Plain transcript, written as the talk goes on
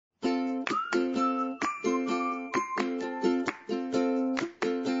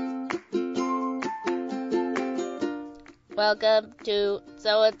Welcome to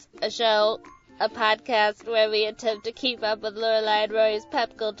So It's a Show, a podcast where we attempt to keep up with Lorelai and Rory's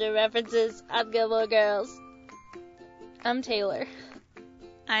pop culture references on Gilmore Girls. I'm Taylor.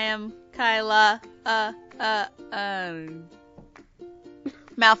 I am Kyla.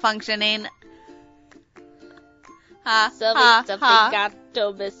 Malfunctioning. Something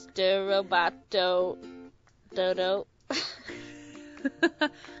gatto, Mr. Roboto, Dodo.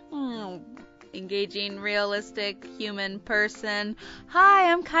 Engaging, realistic, human person.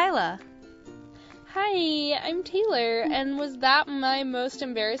 Hi, I'm Kyla. Hi, I'm Taylor, and was that my most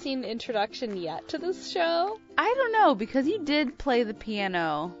embarrassing introduction yet to this show? I don't know, because you did play the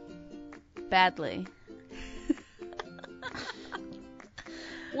piano badly.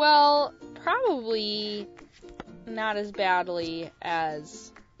 Well, probably not as badly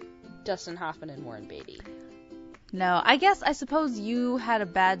as Dustin Hoffman and Warren Beatty. No, I suppose you had a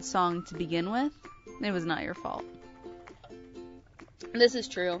bad song to begin with. It was not your fault. This is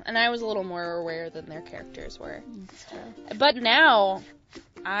true, and I was a little more aware than their characters were. That's true. But now,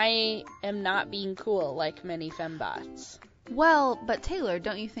 I am not being cool like many fembots. Well, but Taylor,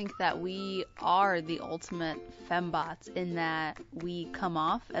 don't you think that we are the ultimate fembots in that we come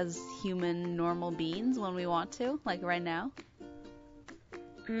off as human, normal beings when we want to, like right now?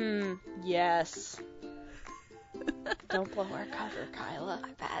 Yes. Don't blow our cover, Kyla. My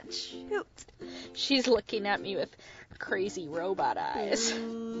bad. Shoot. She's looking at me with crazy robot eyes.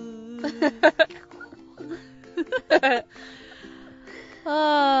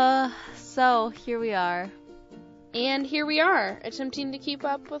 So, here we are. And here we are, attempting to keep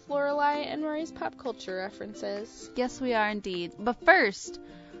up with Lorelai and Rory's pop culture references. Yes, we are indeed. But first,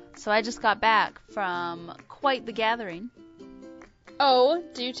 so I just got back from quite the gathering. Oh,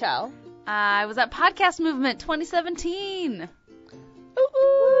 do tell. I was at Podcast Movement 2017.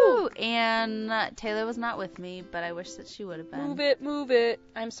 Ooh. And Taylor was not with me, but I wish that she would have been. Move it.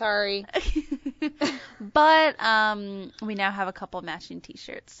 I'm sorry. But we now have a couple matching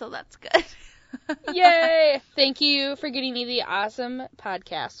t-shirts, so that's good. Yay! Thank you for getting me the awesome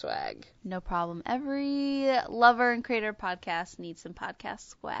podcast swag. No problem. Every lover and creator of podcasts needs some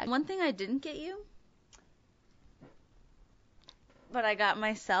podcast swag. One thing I didn't get you, but I got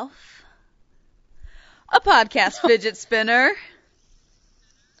myself a podcast fidget spinner.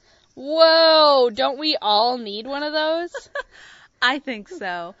 Whoa! Don't we all need one of those? I think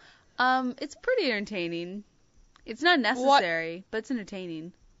so. It's pretty entertaining. It's not necessary, but it's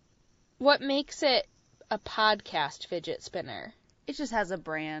entertaining. What makes it a podcast fidget spinner? It just has a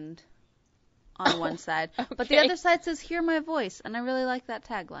brand on one side. Okay. But the other side says, "Hear my voice," and I really like that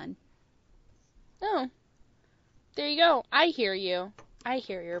tagline. Oh. There you go. I hear you. I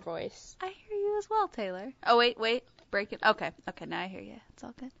hear your voice. I hear you as well, Taylor. Oh, wait. Break it. Okay, now I hear you. It's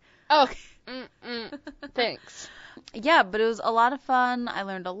all good. Oh, thanks. Yeah, but it was a lot of fun. I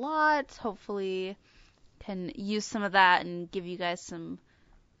learned a lot. Hopefully can use some of that and give you guys some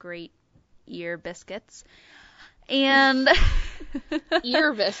great ear biscuits. And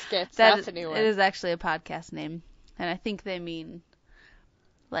Ear biscuits, that's a new one. It is actually a podcast name. And I think they mean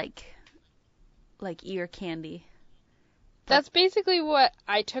like ear candy. That's basically what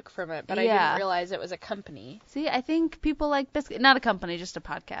I took from it, but I didn't realize it was a company. See, I think people like biscuits. Not a company, just a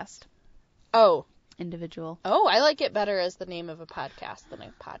podcast. Oh. Individual. Oh, I like it better as the name of a podcast than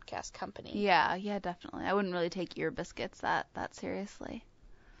a podcast company. Yeah, definitely. I wouldn't really take ear biscuits that seriously.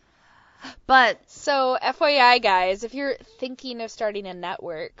 But so, FYI, guys, if you're thinking of starting a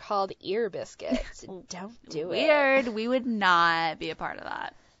network called Ear Biscuits, don't do it. Weird. We would not be a part of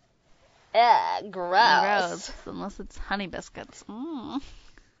that. Gross. Unless it's honey biscuits. Or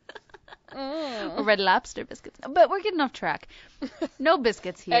Red Lobster biscuits. But we're getting off track. No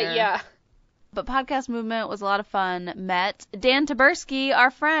biscuits here. Yeah. But Podcast Movement was a lot of fun. Met Dan Taberski,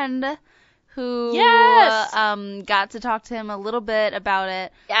 our friend, who got to talk to him a little bit about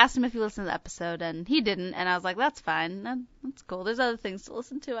it. I asked him if he listened to the episode, and he didn't. And I was like, that's fine. That's cool. There's other things to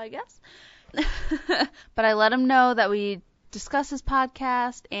listen to, I guess. But I let him know that we discuss his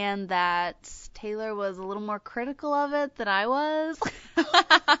podcast and that Taylor was a little more critical of it than I was.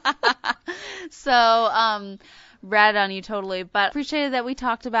 So, rad on you totally, but appreciated that we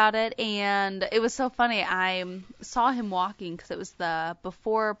talked about it, and it was so funny. I saw him walking because it was the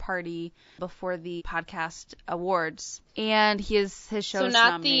before party before the podcast awards, and his show is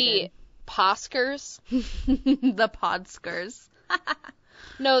nominated. The Poskers? The Podskers.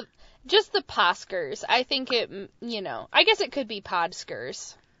 No, just the Poskers. I think it, I guess it could be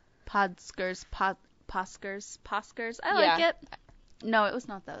Podskers. Podskers, Poskers. I like it. No, it was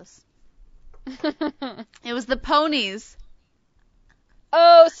not those. It was the ponies.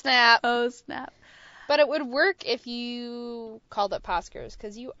 Oh, snap. Oh, snap. But it would work if you called it Poskers,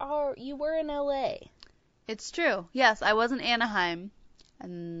 because you were in LA. It's true. Yes, I was in Anaheim,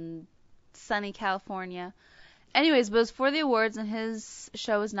 and sunny California. Anyways, but it was for the awards, and his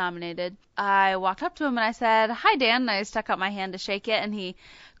show was nominated. I walked up to him, and I said, "Hi, Dan," and I stuck out my hand to shake it, and he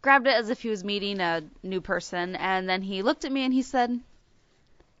grabbed it as if he was meeting a new person, and then he looked at me, and he said,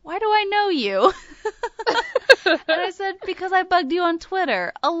 "Why do I know you?" And I said, "Because I bugged you on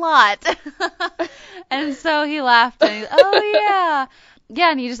Twitter a lot." And so he laughed, and he's, "Oh, yeah."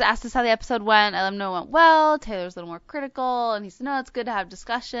 Yeah, and he just asked us how the episode went. I let him know it went well. Taylor's a little more critical, and he said, "No, it's good to have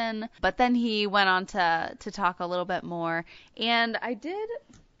discussion." But then he went on to talk a little bit more. And I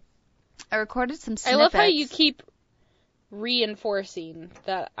recorded some snippets. I love how you keep reinforcing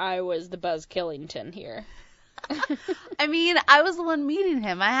that I was the Buzz Killington here. I mean, I was the one meeting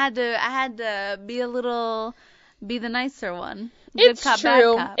him. I had to be the nicer one. It's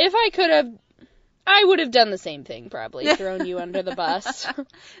true. If I could have, I would have done the same thing, probably, thrown you under the bus.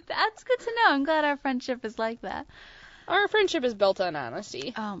 That's good to know. I'm glad our friendship is like that. Our friendship is built on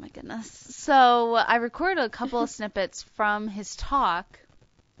honesty. Oh, my goodness. So I recorded a couple of snippets from his talk,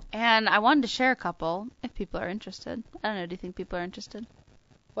 and I wanted to share a couple, if people are interested. I don't know, do you think people are interested?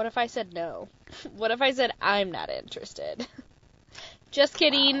 What if I said no? What if I said I'm not interested? Just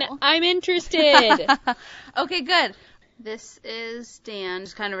kidding. Wow. I'm interested. Okay, good. This is Dan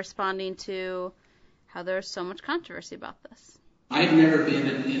just kind of responding to how there's so much controversy about this. I've never been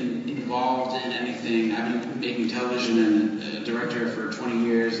involved in anything. I've been making television and a director for 20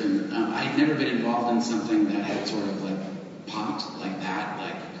 years, and I've never been involved in something that had sort of like popped like that,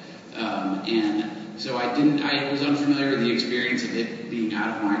 and so I was unfamiliar with the experience of it being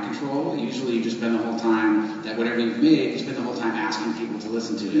out of my control. Usually you just spend the whole time, that whatever you've made, you spend the whole time asking people to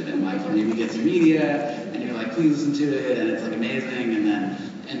listen to it, and like maybe get some media, and you're like, please listen to it, and it's like amazing, and then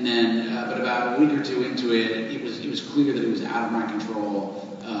but about a week or two into it, it was clear that it was out of my control,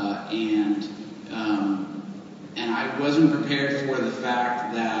 and I wasn't prepared for the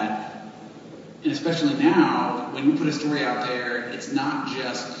fact that, and especially now, when you put a story out there, it's not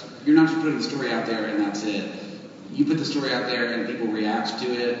just, you're not just putting the story out there and that's it. You put the story out there and people react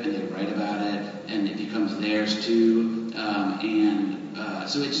to it and they write about it and it becomes theirs too.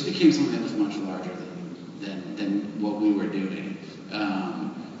 So it just became something that was much larger than what we were doing.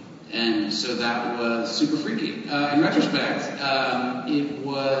 And so that was super freaky. In retrospect,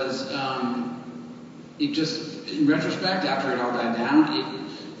 in retrospect, after it all died down,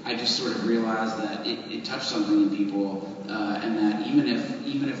 I just sort of realized that it touched something in people, and that even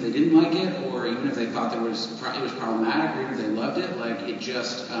if they didn't like it, or even if they thought it was problematic, or even if they loved it, like it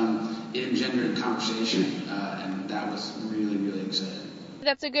just it engendered a conversation, and that was really, really exciting.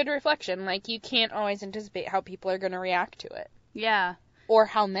 That's a good reflection. Like, you can't always anticipate how people are going to react to it. Yeah. Or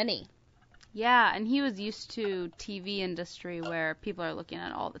how many. Yeah, and he was used to TV industry where people are looking at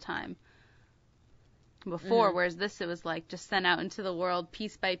it all the time. Before, whereas this, it was like just sent out into the world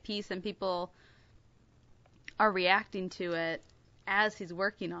piece by piece, and people are reacting to it as he's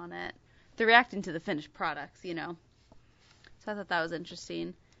working on it. They're reacting to the finished products, you know. So I thought that was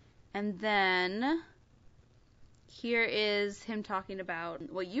interesting. And then here is him talking about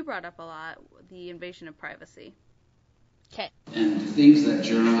what you brought up a lot, the invasion of privacy. Okay. And the things that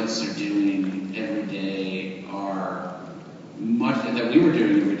journalists are doing every day are much, that we were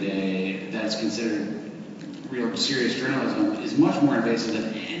doing every day, that's considered real serious journalism, is much more invasive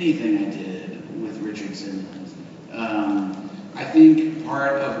than anything I did with Richard Simmons. I think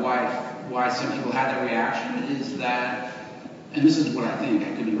part of why some people had that reaction is that, and this is what I think,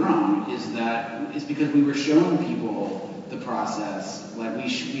 I could be wrong, is that it's because we were showing people the process. Like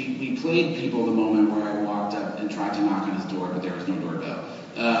we played people the moment where I walked up and tried to knock on his door, but there was no doorbell.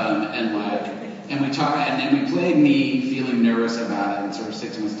 And we talked, and then we played me feeling nervous about it and sort of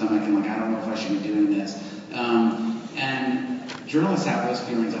sick to my stomach and like, I don't know if I should be doing this. And journalists have those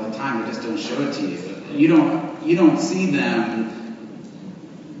feelings all the time. They just don't show it to you. You don't see them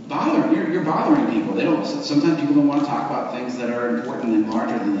bothering. You're bothering people. Sometimes people don't want to talk about things that are important and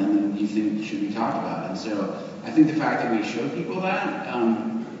larger than them and you think should be talked about. And so I think the fact that we showed people that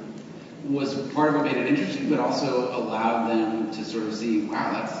was part of what made it interesting, but also allowed them to sort of see,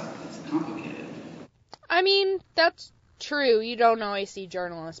 wow, that's complicated. I mean, that's true. You don't always see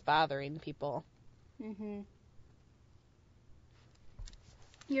journalists bothering people. Mm-hmm.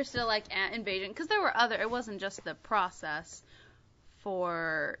 You're still like invasion, because there were it wasn't just the process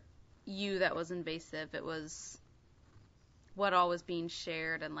for you that was invasive, it was what all was being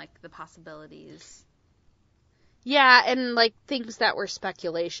shared and like the possibilities. Yeah, and like things that were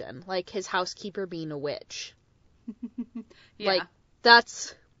speculation, like his housekeeper being a witch. Yeah. Like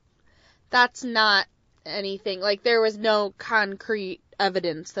that's not anything. Like, there was no concrete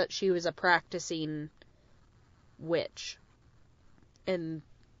evidence that she was a practicing witch. And,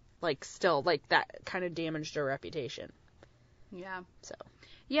 like, still, like, that kind of damaged her reputation. Yeah. So.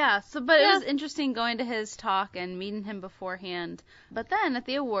 Yeah, but it was interesting going to his talk and meeting him beforehand. But then at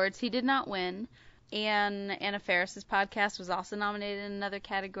the awards, he did not win. And Anna Faris's podcast was also nominated in another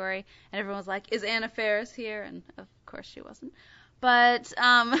category. And everyone was like, is Anna Faris here? And of course she wasn't. But,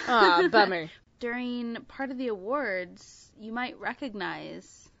 bummer. During part of the awards, you might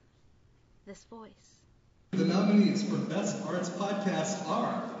recognize this voice. The nominees for Best Arts Podcast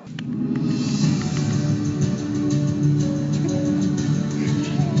are...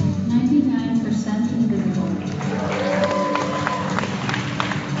 99% invisible.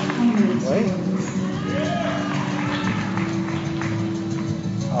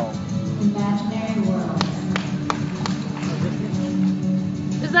 Imaginary world.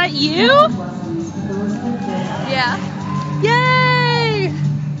 Is that you? Yeah. Yay!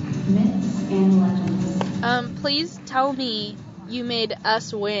 Myths and legends. Please tell me you made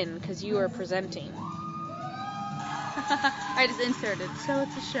us win because you were presenting. I just inserted, so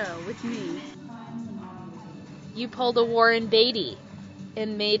it's a show with me. You pulled a Warren Beatty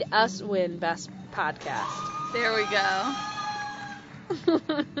and made us win Best Podcast. There we go.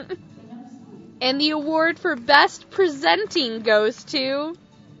 And the award for Best Presenting goes to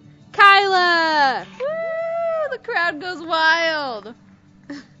Kyla! Woo! The crowd goes wild.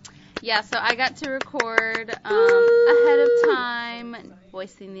 Yeah, so I got to record ahead of time,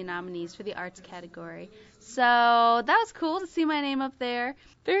 voicing the nominees for the arts category. So that was cool to see my name up there.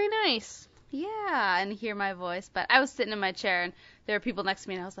 Very nice. Yeah, and hear my voice. But I was sitting in my chair, and there were people next to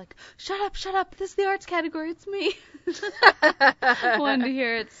me, and I was like, shut up, this is the arts category, it's me. Wanted to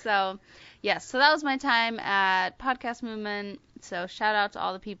hear it, so yes, so that was my time at Podcast Movement. So shout out to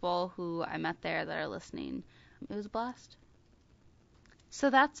all the people who I met there that are listening. It was a blast. So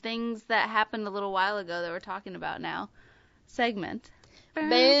that's things that happened a little while ago that we're talking about now. Segment.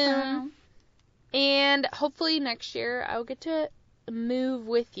 Boom. And hopefully next year I'll get to move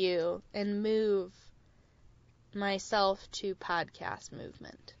with you and move myself to Podcast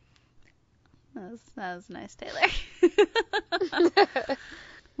Movement. That was nice, Taylor.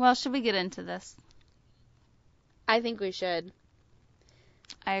 Well, should we get into this? I think we should.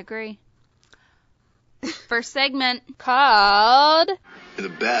 I agree. First segment. Called... You're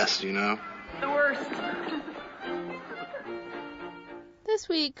the best, you know? The worst. This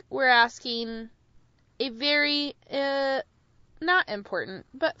week we're asking a very, not important,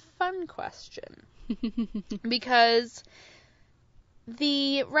 but fun question. Because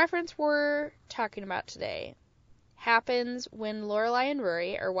the reference we're talking about today happens when Lorelai and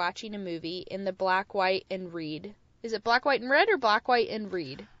Rory are watching a movie in the black, white, and read. Is it black, white, and red or black, white, and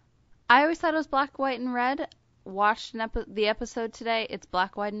read? I always thought it was black, white, and red. Watched the episode today. It's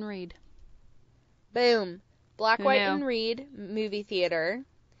black, white, and read. Boom. Black, Who white, knew? and read movie theater.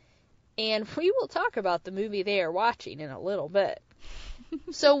 And we will talk about the movie they are watching in a little bit.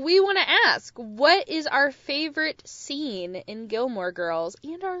 So we want to ask, what is our favorite scene in Gilmore Girls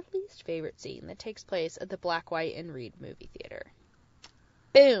and our least favorite scene that takes place at the Black, White, and Read movie theater?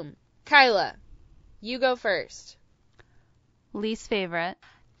 Boom. Kyla, you go first. Least favorite.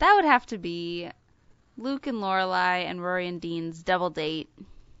 That would have to be Luke and Lorelai and Rory and Dean's double date.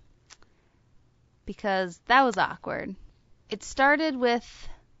 Because that was awkward. It started with,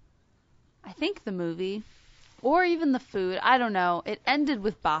 I think, the movie. Or even the food. I don't know. It ended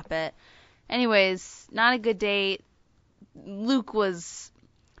with Bop It. Anyways, not a good date. Luke was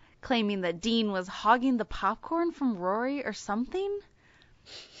claiming that Dean was hogging the popcorn from Rory or something.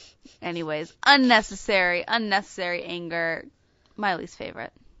 Anyways, unnecessary anger. My least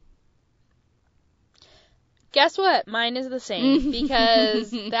favorite. Guess what? Mine is the same.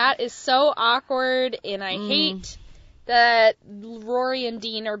 Because that is so awkward, and I hate that Rory and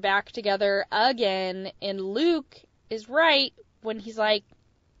Dean are back together again, and Luke is right when he's like,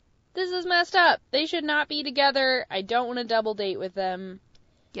 this is messed up. They should not be together. I don't want to double date with them.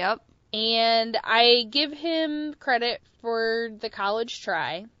 Yep. And I give him credit for the college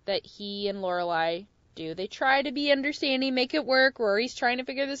try that he and Lorelai do. They try to be understanding, make it work. Rory's trying to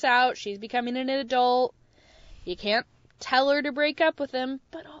figure this out. She's becoming an adult. You can't tell her to break up with him,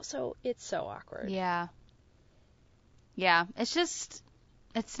 but also it's so awkward. Yeah. Yeah, it's just,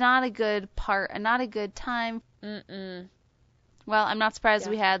 it's not a good part, not a good time. Mm-mm. Well, I'm not surprised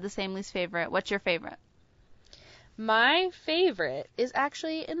we had the same least favorite. What's your favorite? My favorite is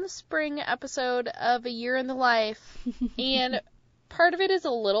actually in the spring episode of A Year in the Life. And part of it is a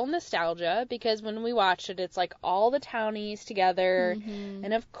little nostalgia, because when we watched it, it's like all the townies together. Mm-hmm.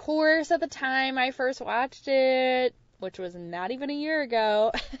 And of course, at the time I first watched it, which was not even a year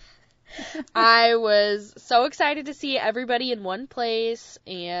ago, I was so excited to see everybody in one place,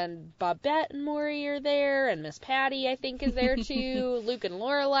 and Bobette and Maury are there, and Miss Patty, I think, is there too, Luke and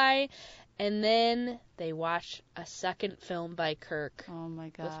Lorelai, and then they watch a second film by Kirk. Oh my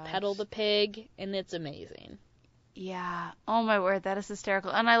god. With Petal the Pig, and it's amazing. Yeah. Oh my word, that is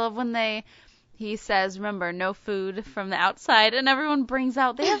hysterical. And I love when he says, remember, no food from the outside, and everyone brings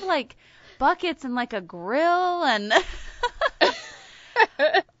out, they have like buckets and like a grill and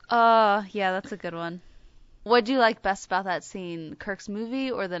yeah, that's a good one. What do you like best about that scene? Kirk's movie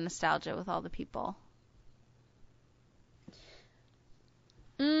or the nostalgia with all the people?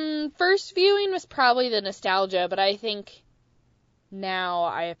 First viewing was probably the nostalgia, but I think now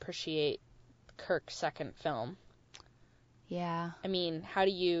I appreciate Kirk's second film. Yeah. I mean, I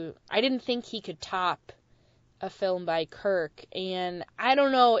didn't think he could top a film by Kirk, and I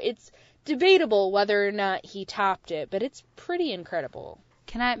don't know, it's debatable whether or not he topped it, but it's pretty incredible.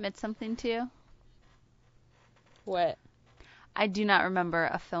 Can I admit something to you? What? I do not remember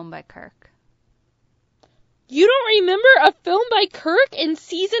a film by Kirk. You don't remember a film by Kirk in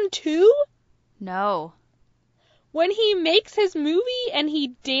season 2? No. When he makes his movie and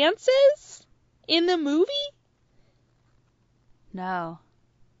he dances in the movie? No.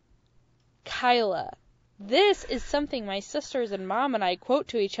 Kyla, this is something my sisters and mom and I quote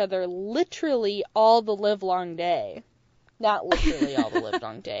to each other literally all the livelong day. Not literally all the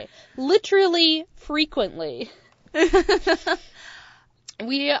livelong day. Literally frequently. If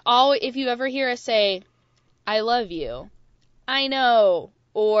you ever hear us say, I love you, I know,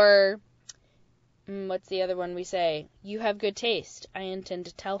 or what's the other one we say? You have good taste. I intend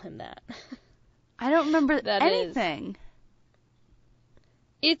to tell him that. I don't remember anything.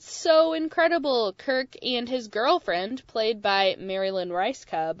 It's so incredible. Kirk and his girlfriend, played by Marilyn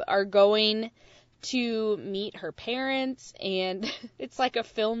Ricecub, are going to meet her parents, and it's like a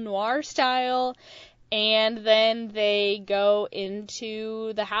film noir style, and then they go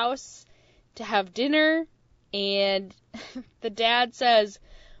into the house to have dinner, and the dad says,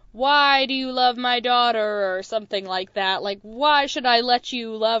 why do you love my daughter, or something like that, like, why should I let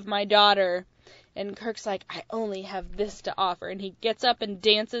you love my daughter? And Kirk's like, I only have this to offer, and he gets up and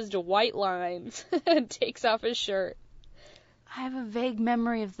dances to White Lines and takes off his shirt. I have a vague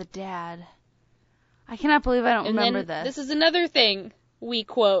memory of the dad. I cannot believe I don't remember this. This is another thing we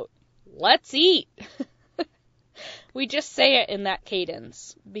quote, let's eat. We just say it in that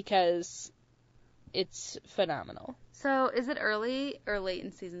cadence because it's phenomenal. So, is it early or late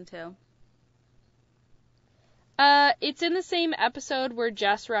in season 2? It's in the same episode where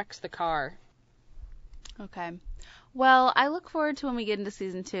Jess wrecks the car. Okay. Well, I look forward to when we get into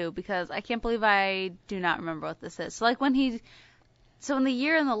season 2 because I can't believe I do not remember what this is. So, like in the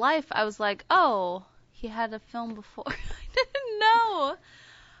year in the life, I was like, oh, he had a film before. I didn't know.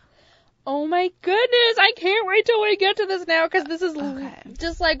 Oh my goodness, I can't wait till we get to this now because this is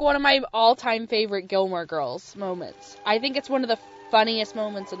just like one of my all-time favorite Gilmore Girls moments. I think it's one of the funniest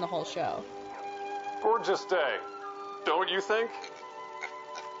moments in the whole show. Gorgeous day, don't you think?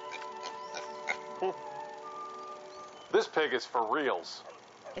 This pig is for reals.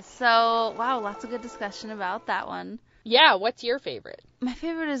 So, wow, lots of good discussion about that one. Yeah, what's your favorite? My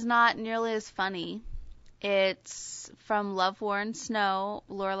favorite is not nearly as funny. It's from Love, War, and Snow,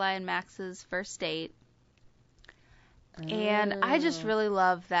 Lorelai and Max's first date. And I just really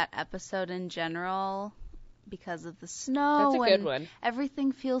love that episode in general because of the snow. That's a good one.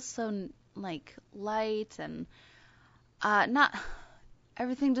 Everything feels so, like, light and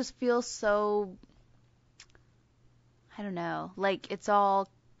everything just feels so, I don't know, like it's all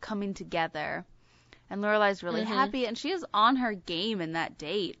coming together. And Lorelai's really happy, and she is on her game in that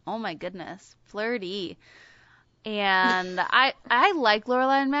date. Oh my goodness, flirty. And I like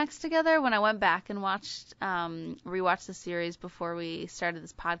Lorelai and Max together. When I went back and rewatched the series before we started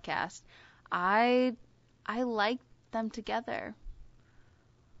this podcast, I liked them together.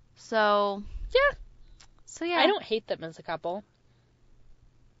 So yeah. I don't hate them as a couple.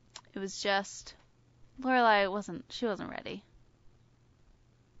 It was just Lorelai wasn't ready.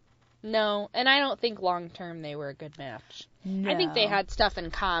 No, and I don't think long-term they were a good match. No. I think they had stuff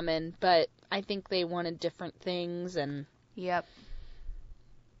in common, but I think they wanted different things and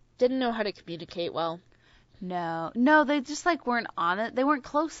didn't know how to communicate well. No, they just weren't on it. They weren't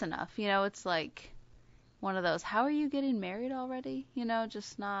close enough. It's like one of those, how are you getting married already?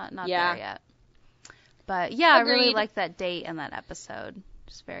 Just not there yet. But yeah, agreed. I really liked that date and that episode.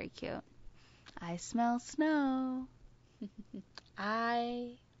 Just very cute. I smell snow.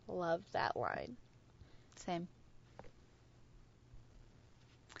 I love that line. Same.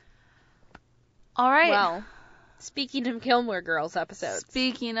 All right. Well, speaking of Gilmore Girls episodes.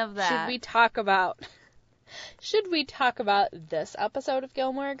 Speaking of that. Should we talk about this episode of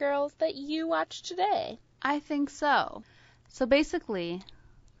Gilmore Girls that you watched today? I think so. So basically,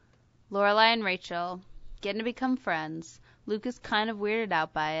 Lorelai and Rachel getting to become friends. Luke is kind of weirded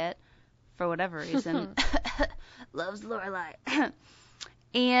out by it for whatever reason. Loves Lorelai.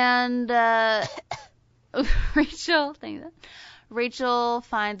 And Rachel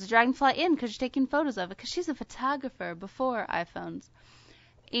finds a Dragonfly Inn because she's taking photos of it because she's a photographer before iPhones.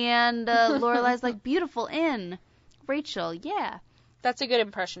 And Lorelai's like, beautiful inn. Rachel, yeah. That's a good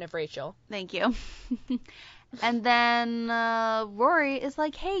impression of Rachel. Thank you. And then Rory is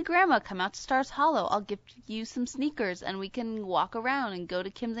like, hey, Grandma, come out to Stars Hollow. I'll gift you some sneakers, and we can walk around and go to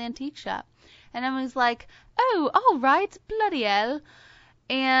Kim's Antique Shop. And Emily's like, oh, all right, bloody hell.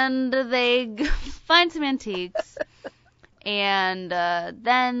 And they find some antiques. And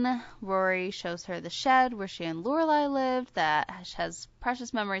then Rory shows her the shed where she and Lorelai lived that has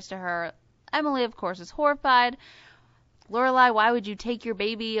precious memories to her. Emily, of course, is horrified. Lorelai, why would you take your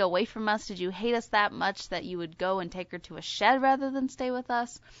baby away from us? Did you hate us that much that you would go and take her to a shed rather than stay with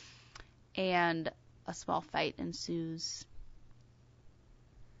us? And a small fight ensues.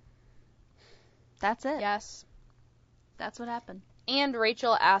 That's it. Yes. That's what happened. And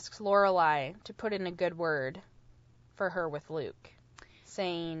Rachel asks Lorelai to put in a good word for her with Luke,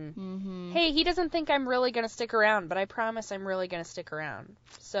 saying, hey, he doesn't think I'm really going to stick around, but I promise I'm really going to stick around.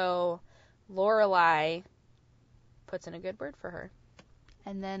 So Lorelai puts in a good word for her.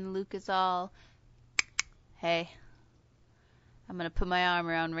 And then Luke is all, hey, I'm going to put my arm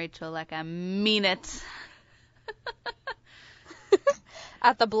around Rachel like I mean it.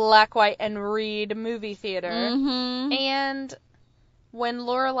 At the Black, White, and Reed movie theater. Mm-hmm. And when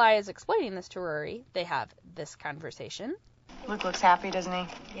Lorelai is explaining this to Rory, they have this conversation. Luke looks happy, doesn't he?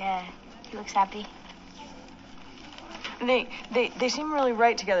 Yeah, he looks happy. They seem really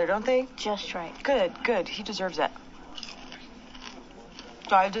right together, don't they? Just right. Good. He deserves it.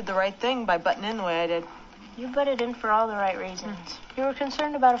 So I did the right thing by butting in the way I did. You butted in for all the right reasons. You were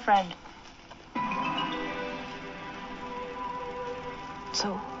concerned about a friend.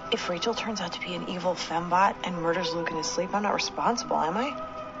 So, if Rachel turns out to be an evil fembot and murders Luke in his sleep, I'm not responsible, am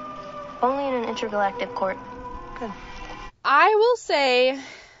I? Only in an intergalactic court. Good. I will say,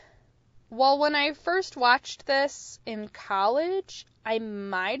 well, when I first watched this in college, I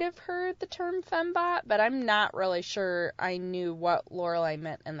might have heard the term fembot, but I'm not really sure I knew what Lorelai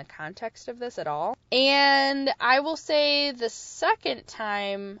meant in the context of this at all. And I will say the second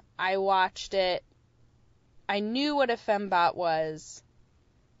time I watched it, I knew what a fembot was,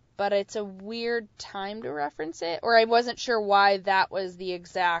 but it's a weird time to reference it, or I wasn't sure why that was the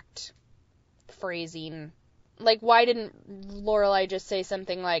exact phrasing. Like, why didn't Lorelai just say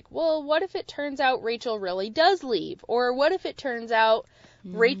something like, well, what if it turns out Rachel really does leave? Or what if it turns out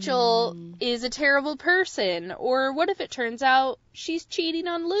Rachel is a terrible person? Or what if it turns out she's cheating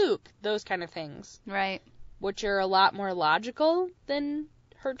on Luke? Those kind of things. Right. Which are a lot more logical than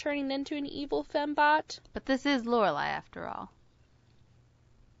her turning into an evil fembot. But this is Lorelai, after all.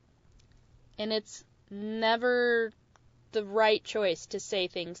 And it's never the right choice to say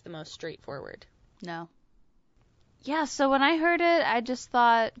things the most straightforward. No. Yeah, so when I heard it, I just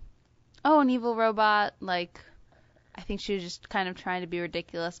thought, oh, an evil robot. Like, I think she was just kind of trying to be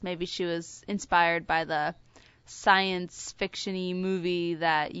ridiculous. Maybe she was inspired by the science fiction-y movie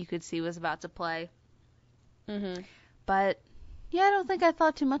that you could see was about to play. Mm-hmm. But, yeah, I don't think I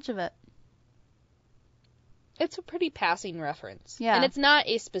thought too much of it. It's a pretty passing reference. Yeah. And it's not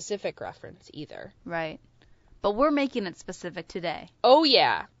a specific reference either. Right. But we're making it specific today. Oh,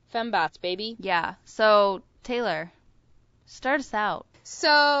 yeah. Fembots, baby. Yeah. So, Taylor, start us out.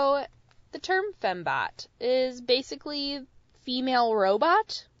 So, the term fembot is basically female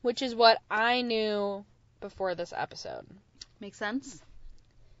robot, which is what I knew before this episode. Makes sense?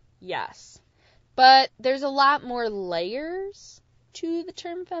 Yes. But there's a lot more layers to the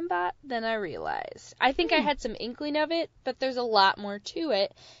term fembot than I realized. I think I had some inkling of it, but there's a lot more to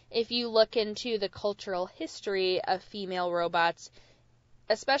it if you look into the cultural history of female robots,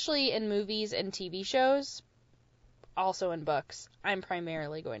 especially in movies and TV shows, also in books. I'm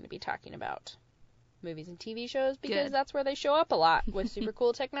primarily going to be talking about movies and TV shows because that's where they show up a lot with super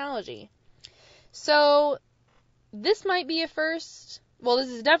cool technology. So, this might be a first. Well, this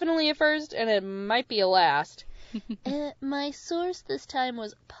is definitely a first, and it might be a last. My source this time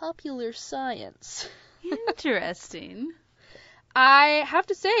was Popular Science. Interesting. I have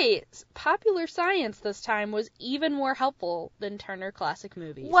to say, Popular Science this time was even more helpful than Turner Classic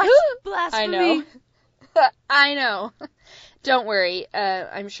Movies. What? Blasphemy. I know. I know. Don't worry.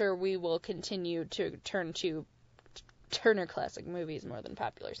 I'm sure we will continue to turn to Turner Classic Movies more than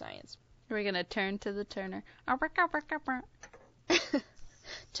Popular Science. We're going to turn to the Turner.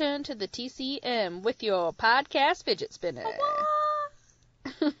 Turn to the TCM with your podcast fidget spinner.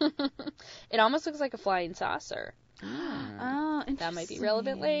 It almost looks like a flying saucer. Oh, interesting. That might be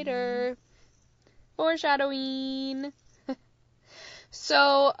relevant later. Foreshadowing.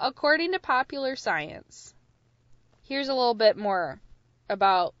 So, according to Popular Science, here's a little bit more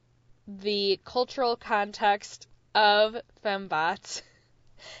about the cultural context of fembots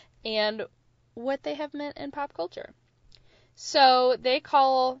and what they have meant in pop culture. So, they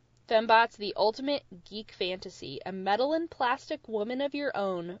call fembots the ultimate geek fantasy, a metal and plastic woman of your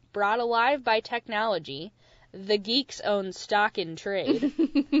own, brought alive by technology, the geek's own stock in trade.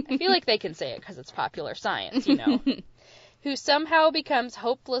 I feel like they can say it because it's Popular Science, you know. Who somehow becomes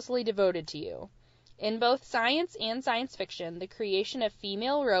hopelessly devoted to you. In both science and science fiction, the creation of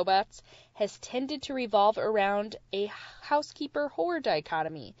female robots has tended to revolve around a housekeeper whore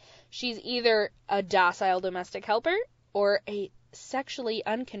dichotomy. She's either a docile domestic helper or a sexually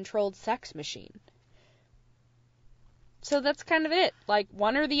uncontrolled sex machine. So that's kind of it. Like,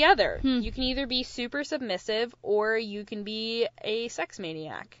 one or the other. You can either be super submissive or you can be a sex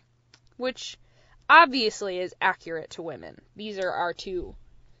maniac. Which obviously is accurate to women. These are our two.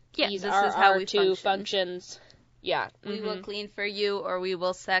 Yeah, these this are is how our we two function. functions. Yeah. We will clean for you or we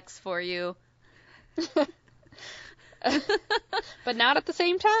will sex for you. But not at the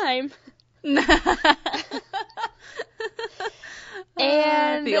same time.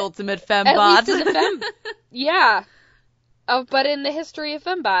 And the ultimate fembot. Yeah. But in the history of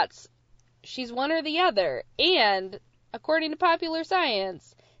fembots, she's one or the other. And, according to Popular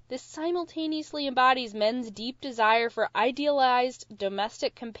Science, this simultaneously embodies men's deep desire for idealized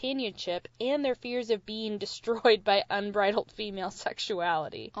domestic companionship and their fears of being destroyed by unbridled female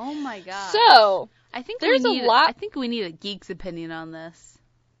sexuality. Oh my god. So, I think there's a lot. I think we need a geek's opinion on this.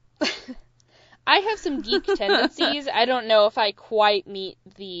 I have some geek tendencies. I don't know if I quite meet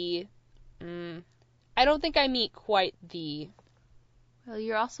the... I don't think I meet quite the... Well,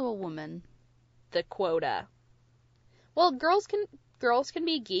 you're also a woman. The quota. Well, girls can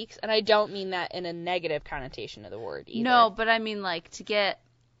be geeks, and I don't mean that in a negative connotation of the word either. No, but I mean, like, to get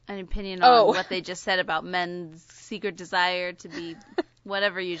an opinion on what they just said about men's secret desire to be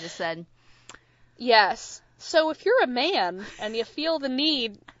whatever you just said. Yes. So if you're a man and you feel the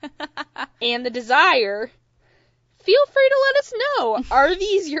need and the desire, feel free to let us know. Are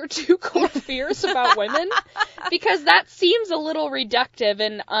these your two core fears about women? Because that seems a little reductive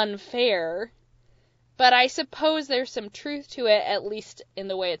and unfair. But I suppose there's some truth to it, at least in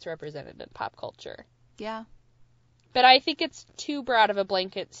the way it's represented in pop culture. Yeah. But I think it's too broad of a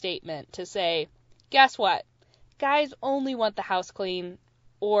blanket statement to say, guess what? Guys only want the house clean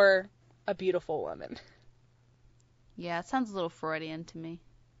or a beautiful woman. Yeah, it sounds a little Freudian to me.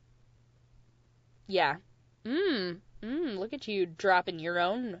 Yeah. Look at you dropping your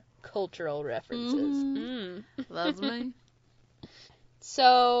own cultural references. Loves me.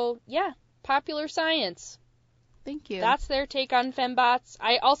 So, yeah. Popular Science. Thank you. That's their take on fembots.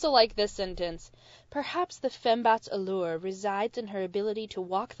 I also like this sentence. Perhaps the fembot's allure resides in her ability to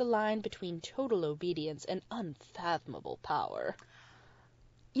walk the line between total obedience and unfathomable power.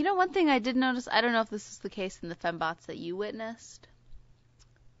 You know, one thing I did notice, I don't know if this is the case in the fembots that you witnessed,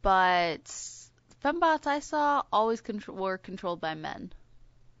 but fembots I saw always were controlled by men.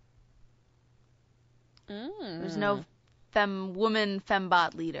 There's no woman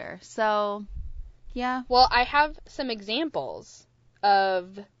fembot leader. So, yeah. Well, I have some examples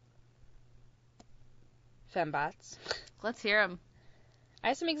of fembots. Let's hear them. I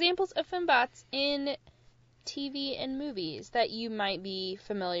have some examples of fembots in TV and movies that you might be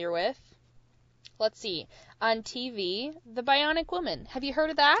familiar with. Let's see. On TV, The Bionic Woman. Have you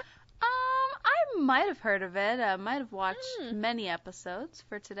heard of that? I might have heard of it. I might have watched many episodes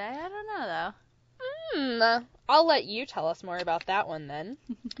for today. I don't know, though. I'll let you tell us more about that one then.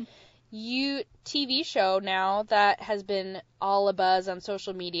 TV show now that has been all abuzz on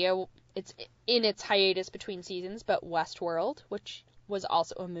social media. It's in its hiatus between seasons, but Westworld, which was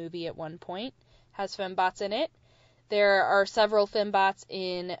also a movie at one point, has fembots in it. There are several fembots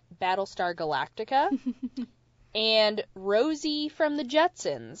in Battlestar Galactica. And Rosie from the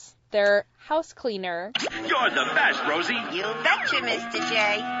Jetsons, their house cleaner. You're the best, Rosie. You betcha, Mr.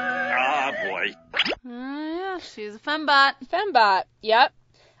 J. Ah, boy. Yeah, she's a fembot. Fembot, yep.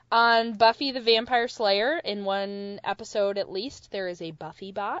 On Buffy the Vampire Slayer, in one episode at least, there is a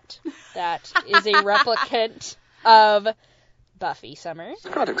Buffy bot that is a replicant of Buffy Summers.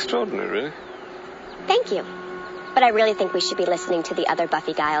 It's quite extraordinary, really. Thank you. But I really think we should be listening to the other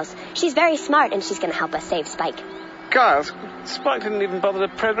Buffy Giles. She's very smart, and she's going to help us save Spike. Giles? Spike didn't even bother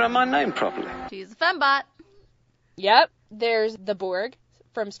to program my name properly. She's a fembot. Yep. There's the Borg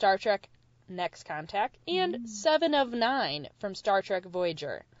from Star Trek Next Contact, and 7 of 9 from Star Trek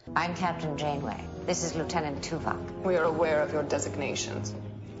Voyager. I'm Captain Janeway. This is Lieutenant Tuvok. We are aware of your designations.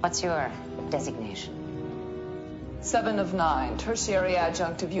 What's your designation? 7 of 9, tertiary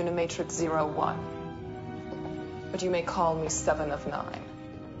adjunct of Unimatrix 01. But you may call me 7 of 9.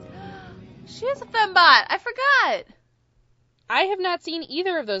 She is a fembot. I forgot. I have not seen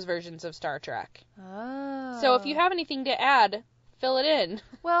either of those versions of Star Trek. Oh. So if you have anything to add, fill it in.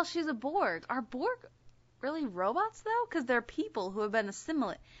 Well, she's a Borg. Are Borg really robots though? Because they're people who have been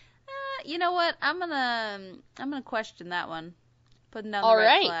assimilated. You know what? I'm gonna question that one. Putting down the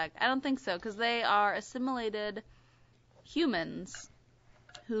red flag. I don't think so, because they are assimilated humans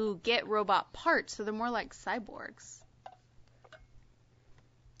who get robot parts, so they're more like cyborgs.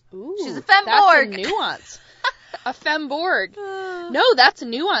 Ooh, she's a femborg. That's a nuance. A femborg. No, that's a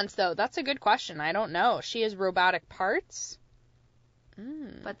nuance though. That's a good question. I don't know. She has robotic parts.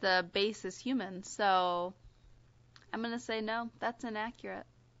 But the base is human, so I'm gonna say no. That's inaccurate.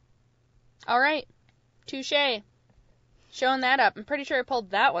 All right. Touché. Showing that up. I'm pretty sure I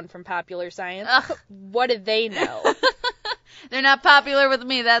pulled that one from Popular Science. Ugh. What did they know? They're not popular with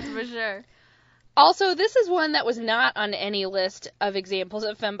me, that's for sure. Also, this is one that was not on any list of examples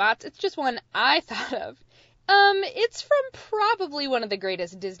of fembots. It's just one I thought of. It's from probably one of the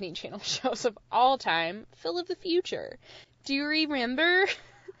greatest Disney Channel shows of all time, Phil of the Future. Do you remember?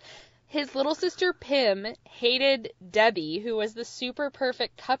 His little sister Pim hated Debbie, who was the super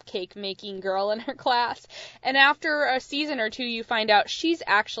perfect cupcake making girl in her class. And after a season or two, you find out she's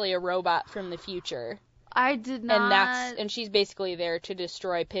actually a robot from the future. I did not. And she's basically there to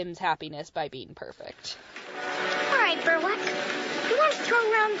destroy Pim's happiness by being perfect. All right, Berwick. You want to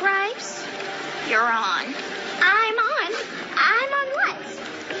throw around bribes? You're on. I'm on. I'm on what?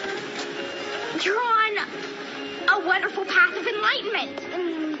 You're on a wonderful path of enlightenment.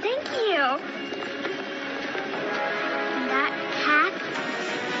 Thank you. That path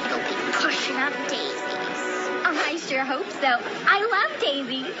will be pushing up daisies. Oh, I sure hope so. I love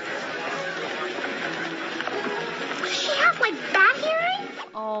daisies. Does she have, like, bat hearing?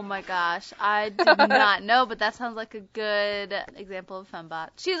 Oh my gosh. I did not know, but that sounds like a good example of fembot.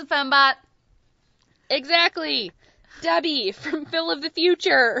 She's a fembot. Exactly. Debbie from Phil of the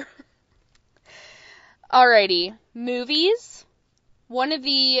Future. Alrighty. Movies. One of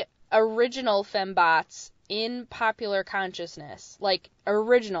the original fembots in popular consciousness, like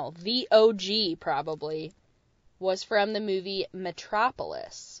original, the OG probably, was from the movie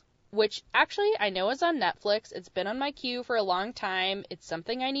Metropolis, which actually I know is on Netflix. It's been on my queue for a long time. It's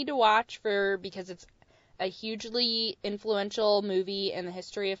something I need to watch because it's a hugely influential movie in the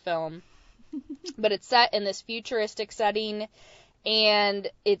history of film. But it's set in this futuristic setting, and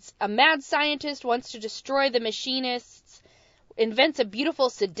it's a mad scientist wants to destroy the machinists, invents a beautiful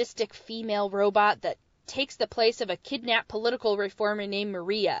sadistic female robot that takes the place of a kidnapped political reformer named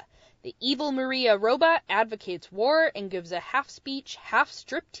Maria. The evil Maria robot advocates war and gives a half-speech,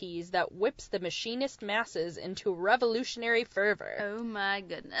 half-striptease that whips the machinist masses into revolutionary fervor. Oh my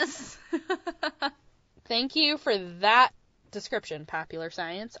goodness. Thank you for that description, Popular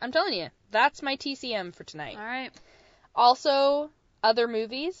Science. I'm telling you, that's my TCM for tonight. All right. Also, other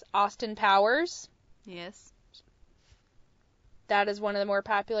movies, Austin Powers. Yes. That is one of the more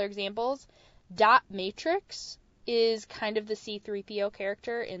popular examples. Dot Matrix is kind of the C-3PO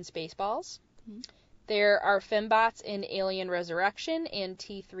character in Spaceballs. Mm-hmm. There are fembots in Alien Resurrection and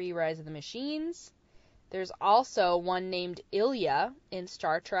T3 Rise of the Machines. There's also one named Ilya in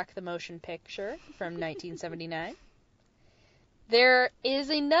Star Trek The Motion Picture from 1979. There is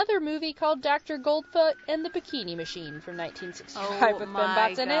another movie called Dr. Goldfoot and the Bikini Machine from 1965 with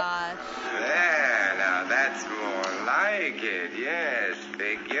fembots in it. There, now that's more like it, yes.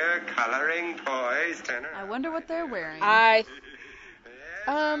 Figure, coloring, toys, I wonder what they're wearing.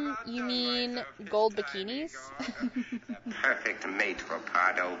 You mean gold bikinis? Perfect mate for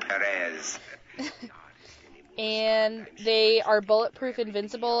Pardo Perez. And they are bulletproof,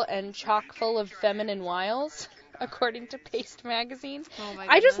 invincible, and chock full of feminine wiles, according to Paste magazine. Oh my goodness.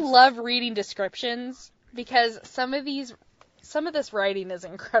 I just love reading descriptions because some of this writing is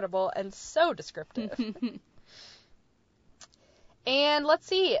incredible and so descriptive. And let's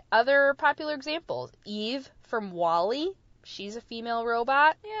see, other popular examples. Eve from WALL-E she's a female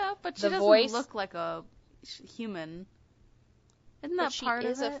robot. Yeah, but she the doesn't voice, look like a human. Isn't that part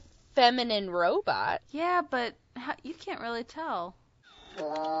of it? She is a feminine robot. Yeah, but you can't really tell.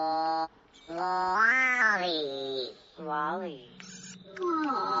 Wally. Wally. Wally.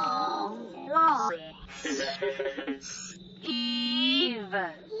 Eve.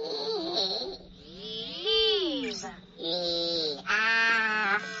 Eve.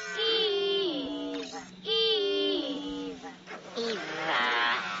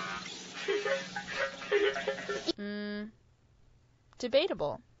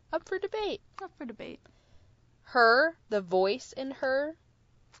 Debatable. Up for debate. Up for debate. Her, the voice in her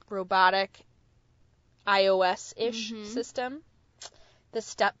robotic iOS-ish system. The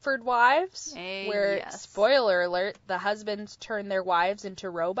Stepford wives, where, spoiler alert, the husbands turn their wives into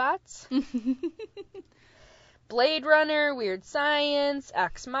robots. Blade Runner, Weird Science,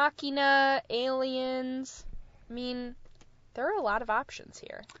 Ex Machina, Aliens. I mean, there are a lot of options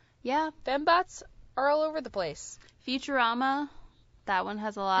here. Yeah. Fembots are all over the place. Futurama, that one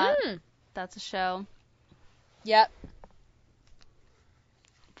has a lot. That's a show. Yep.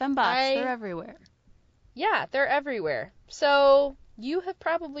 Fembots, they're everywhere. Yeah, they're everywhere. So, you have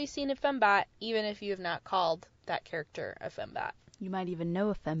probably seen a fembot, even if you have not called that character a fembot. You might even know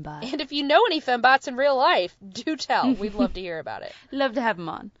a fembot. And if you know any fembots in real life, do tell. We'd love to hear about it. Love to have them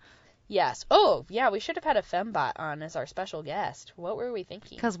on. Yes. Oh, yeah, we should have had a fembot on as our special guest. What were we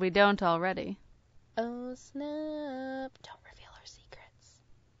thinking? Because we don't already. Oh, snap. Don't reveal our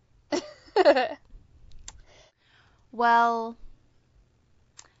secrets. Well,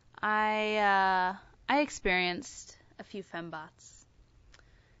 I experienced a few fembots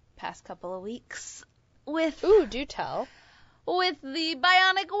past couple of weeks with... Ooh, do tell. With the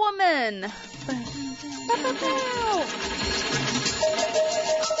Bionic Woman.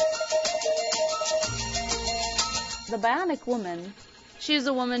 The Bionic Woman, she was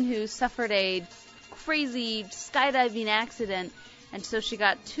a woman who suffered a crazy skydiving accident, and so she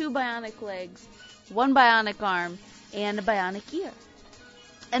got 2 bionic legs, 1 bionic arm, and a bionic ear.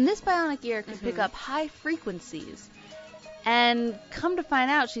 And this bionic ear can pick up high frequencies. And come to find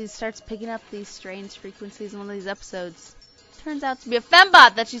out, she starts picking up these strange frequencies in one of these episodes. Turns out to be a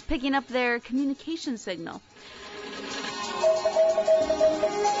fembot that she's picking up their communication signal.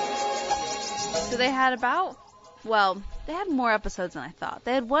 So they had they had more episodes than I thought.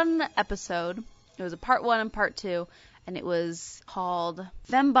 They had 1 episode. It was a part 1 and part 2. And it was called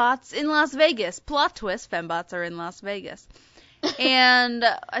Fembots in Las Vegas. Plot twist, fembots are in Las Vegas. And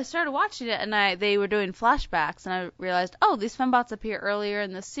I started watching it, and they were doing flashbacks, and I realized, oh, these fembots appear earlier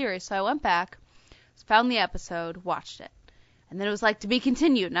in this series. So I went back, found the episode, watched it. And then it was like, to be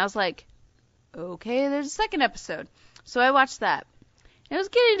continued. And I was like, okay, there's a second episode. So I watched that. And it was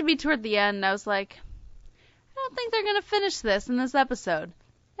getting to be toward the end, and I was like, I don't think they're going to finish this in this episode.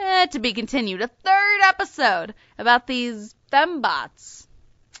 To be continued. A 3rd episode about these fembots.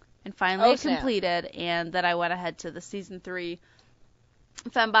 And finally it completed, and then I went ahead to the season 3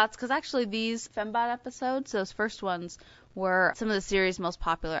 fembots, because actually these fembot episodes, those first ones, were some of the series' most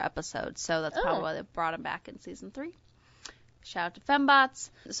popular episodes, so that's probably why they brought them back in season 3. Shout out to fembots.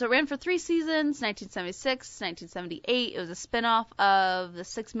 So it ran for 3 seasons, 1976, 1978. It was a spin-off of The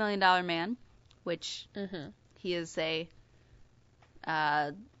 $6 Million Man, which he is a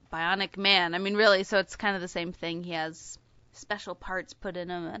bionic man. I mean, really, so it's kind of the same thing. He has special parts put in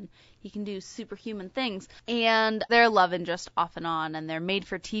him, and he can do superhuman things. And they're love interest off and on, and their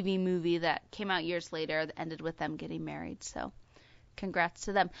made-for-TV movie that came out years later that ended with them getting married. So, congrats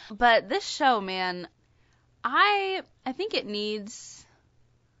to them. But this show, man, I think it needs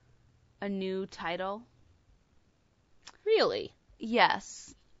a new title. Really?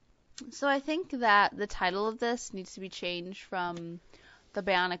 Yes. So I think that the title of this needs to be changed from The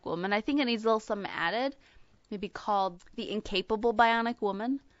Bionic Woman. I think it needs a little something added. Maybe called The Incapable Bionic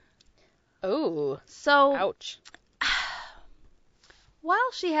Woman. Oh. So, ouch.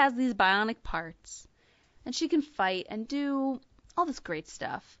 While she has these bionic parts, and she can fight and do all this great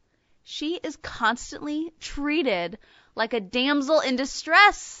stuff, she is constantly treated like a damsel in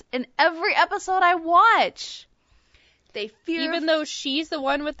distress in every episode I watch. They fear... Even though she's the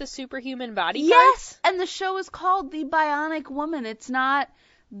one with the superhuman body parts? Yes! And the show is called The Bionic Woman. It's not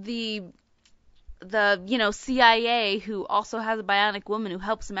the CIA who also has a bionic woman who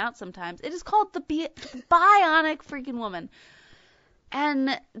helps him out sometimes. It is called the Bionic freaking Woman.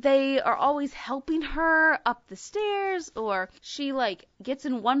 And they are always helping her up the stairs, or she, gets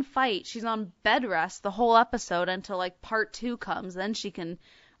in one fight. She's on bed rest the whole episode until, part 2 comes. Then she can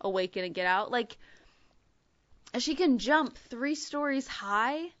awaken and get out. She can jump 3 stories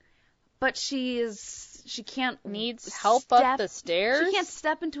high but she can't needs help up the stairs. She can't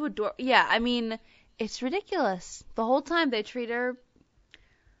step into a door. Yeah, I mean, it's ridiculous. The whole time they treat her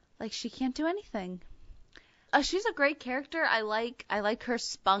like she can't do anything. She's a great character. I like her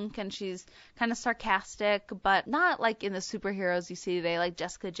spunk, and she's kind of sarcastic, but not like in the superheroes you see today, like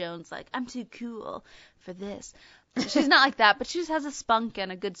Jessica Jones, like, I'm too cool for this. She's not like that, but she just has a spunk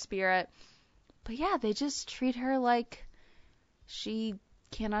and a good spirit. But yeah, they just treat her like she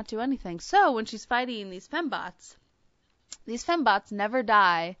cannot do anything. So when she's fighting these fembots never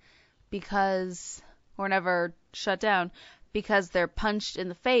die or never shut down because they're punched in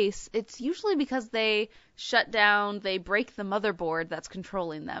the face. It's usually because they shut down, they break the motherboard that's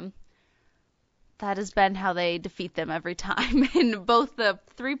controlling them. That has been how they defeat them every time in both the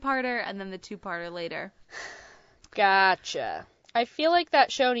 3-parter and then the 2-parter later. Gotcha. I feel like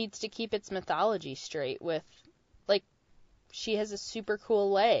that show needs to keep its mythology straight with, like, she has a super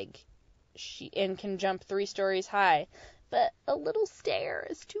cool leg and can jump 3 stories high, but a little stair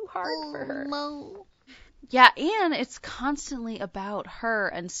is too hard for her. No. Yeah, and it's constantly about her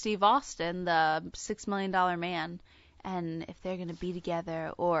and Steve Austin, the $6 Million Man, and if they're going to be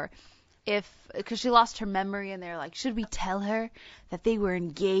together, or because she lost her memory, and they're like, should we tell her that they were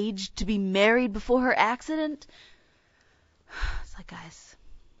engaged to be married before her accident? It's like, guys,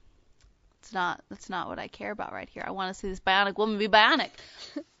 that's not what I care about right here. I want to see this Bionic Woman be bionic.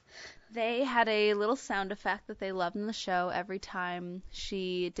 They had a little sound effect that they loved in the show every time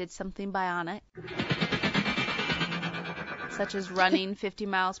she did something bionic, such as running 50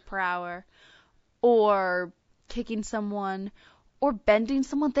 miles per hour, or kicking someone, or bending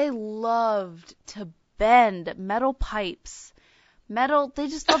someone. They loved to bend metal pipes. They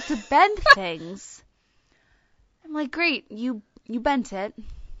just love to bend things. I'm like, great, you bent it.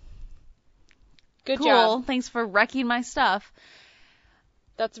 Good cool. job. Thanks for wrecking my stuff.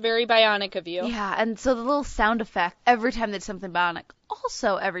 That's very bionic of you. Yeah, and so the little sound effect every time they did something bionic.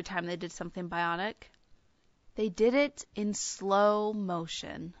 Also, every time they did something bionic, they did it in slow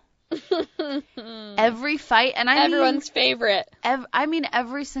motion. Every fight, and everyone's favorite.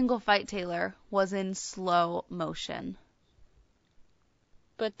 Every single fight, Taylor, was in slow motion.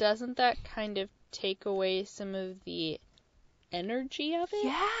 But doesn't that kind of take away some of the energy of it?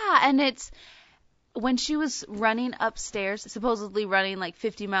 Yeah, and it's when she was running upstairs, supposedly running like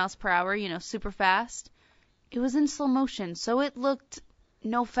 50 miles per hour, super fast, it was in slow motion, so it looked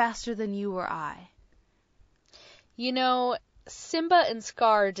no faster than you or I. Simba and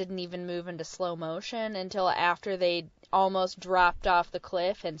Scar didn't even move into slow motion until after they almost dropped off the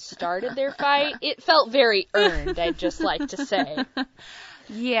cliff and started their fight. It felt very earned, I'd just like to say.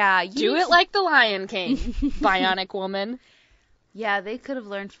 Yeah. Do it like the Lion King, Bionic Woman. Yeah, they could have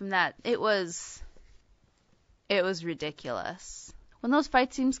learned from that. It was ridiculous. When those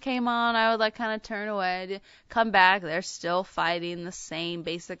fight scenes came on, I would kind of turn away, come back. They're still fighting the same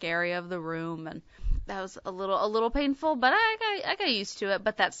basic area of the room, and that was a little painful, but I got used to it.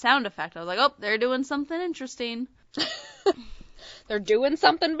 But that sound effect, I was like, oh, they're doing something interesting. They're doing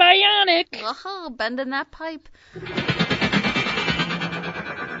something bionic. Bending that pipe.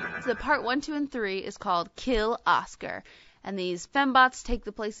 So part 1, 2, and 3 is called Kill Oscar. And these fembots take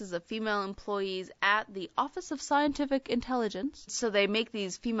the places of female employees at the Office of Scientific Intelligence. So they make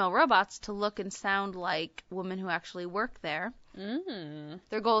these female robots to look and sound like women who actually work there.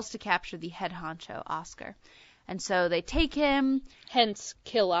 Their goal is to capture the head honcho, Oscar. And so they take him. Hence,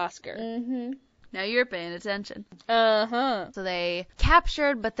 kill Oscar. Now you're paying attention. So they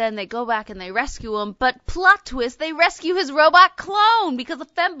captured, but then they go back and they rescue him. But plot twist, they rescue his robot clone because a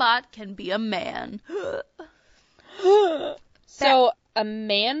fembot can be a man. So, a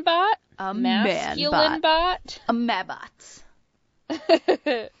man-bot? A masculine bot? A mabot.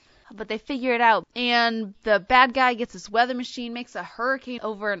 But they figure it out. And the bad guy gets this weather machine, makes a hurricane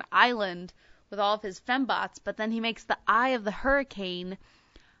over an island with all of his fembots, but then he makes the eye of the hurricane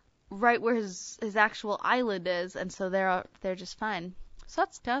right where his actual island is, and so they're just fine. So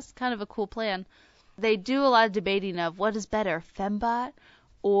that's kind of a cool plan. They do a lot of debating of what is better, fembot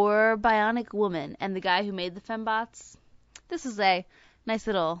or Bionic Woman, and the guy who made the fembots. This is a nice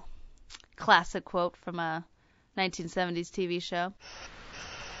little classic quote from a 1970s TV show.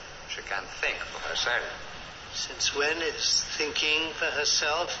 She can think for herself. Since when is thinking for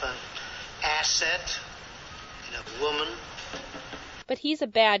herself an asset in a woman? But he's a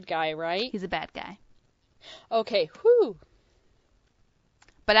bad guy, right? He's a bad guy. Okay, whew.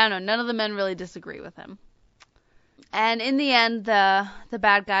 But I don't know, none of the men really disagree with him. And in the end, the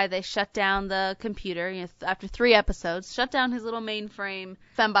bad guy, they shut down the computer, after 3 episodes, shut down his little mainframe.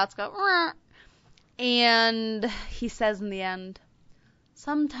 Fembots go, Rrr. And he says in the end,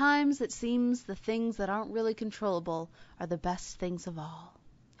 Sometimes it seems the things that aren't really controllable are the best things of all.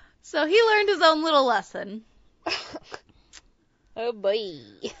 So he learned his own little lesson. Oh boy.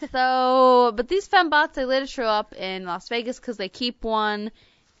 But these fembots, they later show up in Las Vegas because they keep one,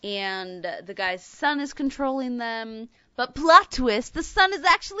 and the guy's son is controlling them. But plot twist, the son is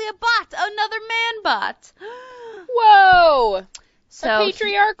actually a bot, another man bot. Whoa! So a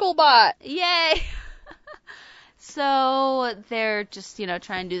patriarchal bot. Yay! So they're just,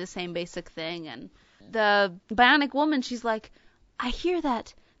 trying to do the same basic thing, and the Bionic Woman, she's like, I hear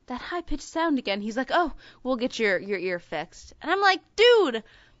that high-pitched sound again. He's like, oh, we'll get your ear fixed. And I'm like, dude,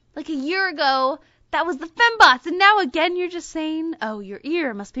 like a year ago, that was the fembots, and now again you're just saying, oh, your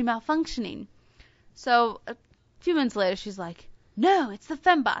ear must be malfunctioning. So a few minutes later, she's like, no, it's the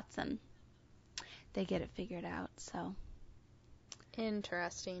fembots, and they get it figured out, so.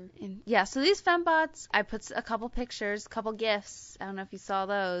 Interesting. So these fembots, I put a couple pictures, a couple GIFs. I don't know if you saw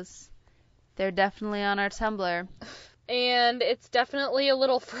those. They're definitely on our Tumblr. And it's definitely a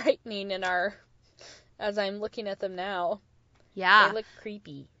little frightening as I'm looking at them now. Yeah. They look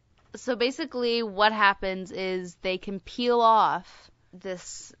creepy. So basically what happens is they can peel off the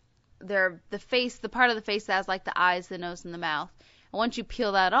face, the part of the face that has like the eyes, the nose, and the mouth. And once you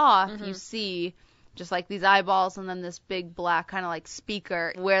peel that off, you see just like these eyeballs and then this big black kind of like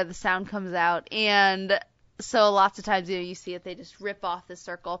speaker where the sound comes out. And so lots of times, you see it, they just rip off the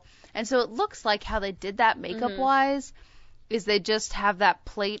circle. And so it looks like how they did that makeup-wise is they just have that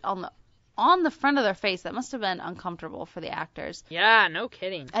plate on the front of their face. That must have been uncomfortable for the actors. Yeah, no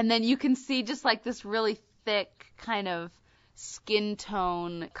kidding. And then you can see just like this really thick kind of skin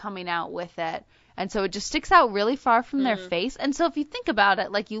tone coming out with it. And so it just sticks out really far from their face. And so if you think about it,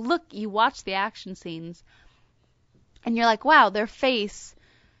 like you watch the action scenes, and you're like, wow, their face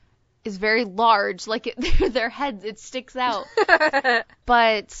is very large, like their heads, it sticks out.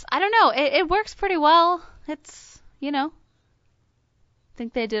 But I don't know, it works pretty well. It's, I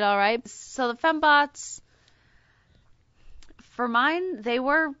think they did all right. So the fembots, for mine, they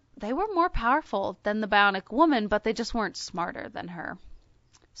were more powerful than the Bionic Woman, but they just weren't smarter than her.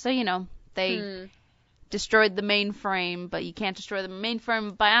 So they destroyed the mainframe, but you can't destroy the mainframe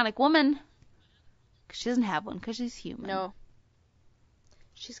of Bionic Woman because she doesn't have one because she's human. No.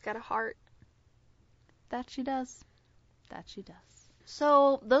 She's got a heart. That she does.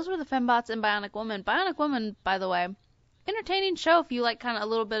 So, those were the fembots and Bionic Woman. Bionic Woman, by the way, entertaining show if you like kind of a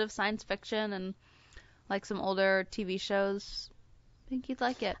little bit of science fiction and like some older TV shows. I think you'd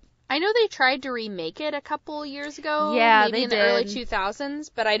like it. I know they tried to remake it a couple years ago. Yeah, maybe in the early 2000s,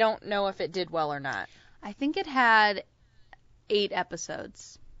 but I don't know if it did well or not. I think it had 8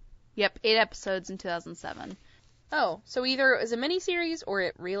 episodes. Yep, 8 episodes in 2007. Oh, so either it was a miniseries or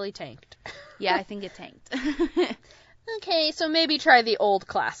it really tanked. Yeah, I think it tanked. Okay, so maybe try the old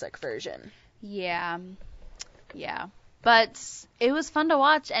classic version. Yeah. But it was fun to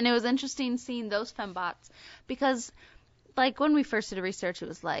watch, and it was interesting seeing those fembots, because, like, when we first did research, it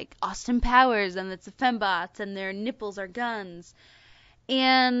was like, Austin Powers, and it's the fembots, and their nipples are guns.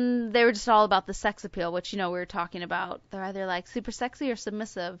 And they were just all about the sex appeal, which, we were talking about. They're either, like, super sexy or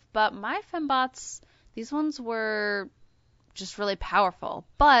submissive. But my fembots, these ones were just really powerful,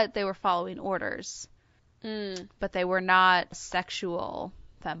 but they were following orders. But they were not sexual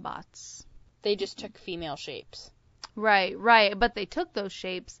fembots. They just took female shapes. Right. But they took those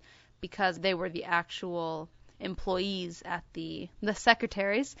shapes because they were the actual employees at the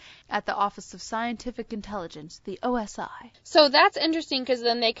secretaries at the Office of Scientific Intelligence, the OSI. So that's interesting because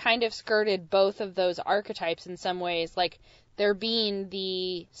then they kind of skirted both of those archetypes in some ways. Like, they're being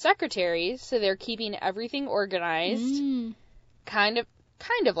the secretaries, so they're keeping everything organized. Kind of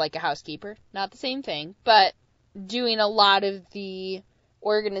like a housekeeper. Not the same thing, but doing a lot of the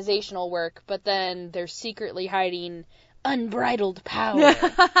organizational work, but then they're secretly hiding unbridled power.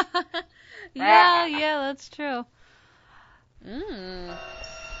 Yeah, that's true. All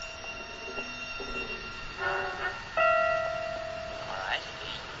right.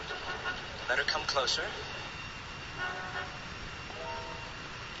 Let her come closer.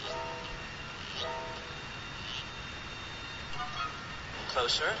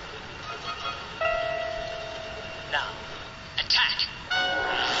 Closer. Now, attack!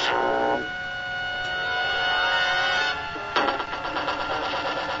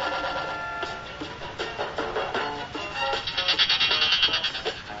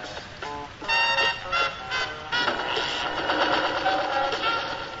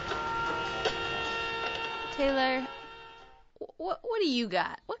 Taylor, what do you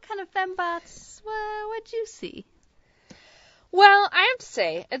got? What kind of fembots? What'd you see? Well, I have to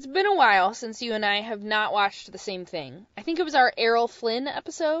say, it's been a while since you and I have not watched the same thing. I think it was our Errol Flynn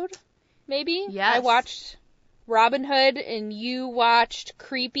episode, maybe? Yes. I watched Robin Hood, and you watched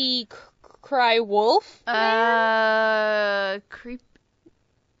Creepy Cry Wolf? No,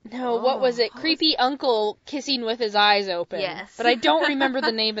 what was it? Creepy Uncle Kissing with His Eyes Open. Yes. But I don't remember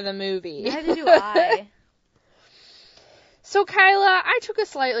the name of the movie. Neither do I. So, Kyla, I took a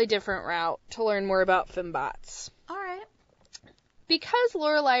slightly different route to learn more about fembots. All right. Because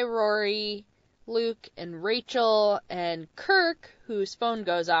Lorelai, Rory, Luke, and Rachel, and Kirk, whose phone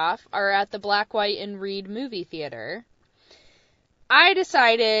goes off, are at the Black, White, and Reed movie theater, I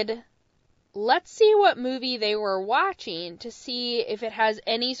decided, let's see what movie they were watching to see if it has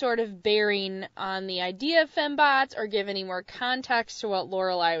any sort of bearing on the idea of fembots or give any more context to what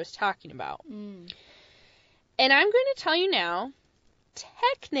Lorelai was talking about. Mm. And I'm going to tell you now,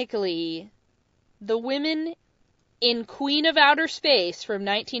 technically, the women in Queen of Outer Space from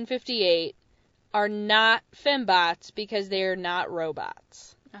 1958 are not fembots because they are not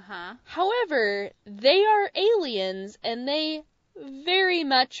robots. Uh-huh. However, they are aliens, and they very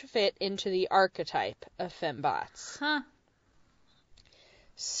much fit into the archetype of fembots. Huh.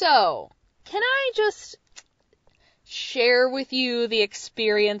 So, can I just share with you the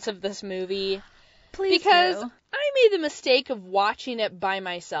experience of this movie? Please Because do. I made the mistake of watching it by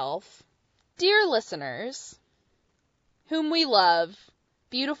myself. Dear listeners, whom we love,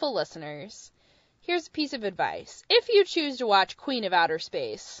 beautiful listeners, here's a piece of advice. If you choose to watch Queen of Outer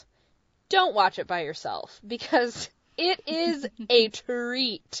Space, don't watch it by yourself, because it is a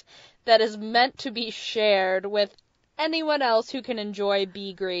treat that is meant to be shared with anyone else who can enjoy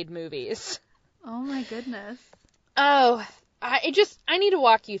B-grade movies. Oh my goodness. Oh, I need to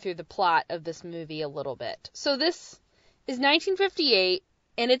walk you through the plot of this movie a little bit. So this is 1958,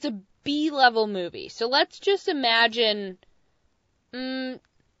 and it's a B-level movie. So let's just imagine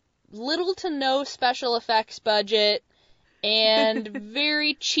little to no special effects budget and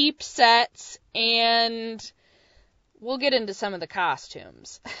very cheap sets, and we'll get into some of the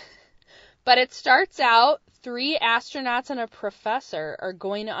costumes. But it starts out, 3 astronauts and a professor are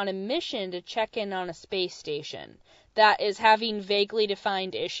going on a mission to check in on a space station that is having vaguely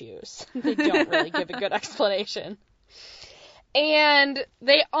defined issues. They don't really give a good explanation. And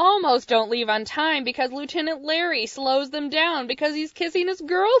they almost don't leave on time because Lieutenant Larry slows them down because he's kissing his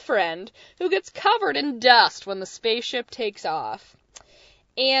girlfriend, who gets covered in dust when the spaceship takes off.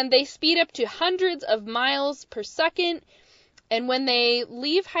 And they speed up to hundreds of miles per second, and when they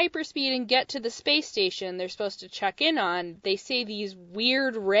leave hyperspeed and get to the space station they're supposed to check in on, they see these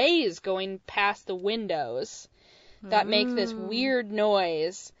weird rays going past the windows that make this weird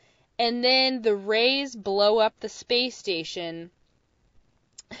noise. And then the rays blow up the space station,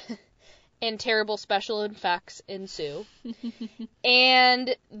 and terrible special effects ensue.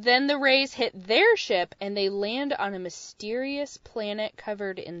 And then the rays hit their ship, and they land on a mysterious planet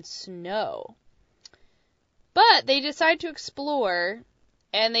covered in snow. But they decide to explore,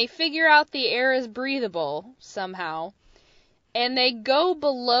 and they figure out the air is breathable, somehow. And they go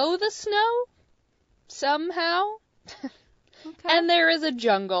below the snow, somehow. Okay. And there is a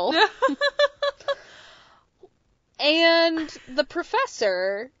jungle. And the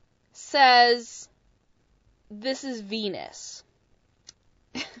professor says, this is Venus.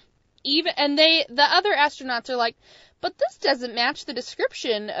 The other astronauts are like, but this doesn't match the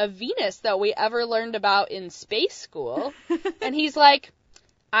description of Venus that we ever learned about in space school. And he's like,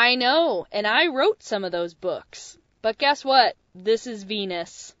 I know, and I wrote some of those books. But guess what? This is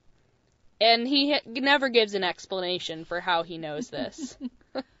Venus. And he never gives an explanation for how he knows this.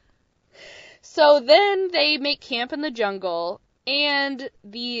 So then they make camp in the jungle, and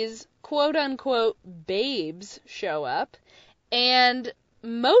these quote-unquote babes show up, and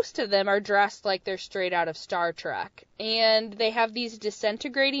most of them are dressed like they're straight out of Star Trek. And they have these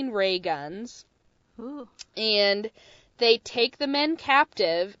disintegrating ray guns. Ooh. And they take the men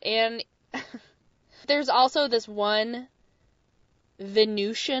captive, and there's also this one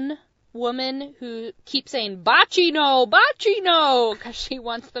Venusian woman who keeps saying, Bacino, Bacino, because she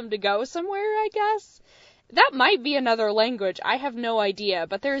wants them to go somewhere, I guess. That might be another language. I have no idea,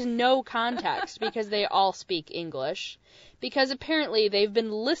 but there's no context because they all speak English. Because apparently they've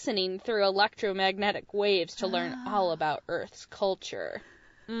been listening through electromagnetic waves to learn all about Earth's culture.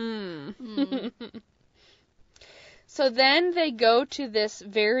 So then they go to this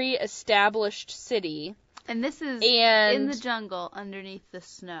very established city. And this is in the jungle underneath the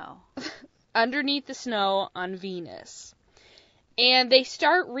snow. Underneath the snow on Venus. And they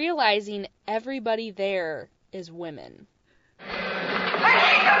start realizing everybody there is women. I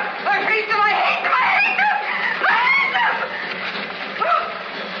hate them! I hate them! I hate them! I hate them! I hate them!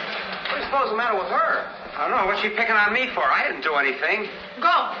 suppose the matter with her? I don't know. What's she picking on me for? I didn't do anything.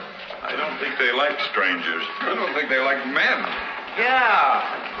 Go. I don't think they like strangers. I don't think they like men.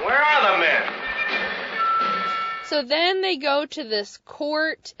 Yeah. Where are the men? So then they go to this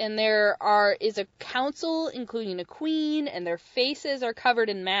court, and there is a council, including a queen, and their faces are covered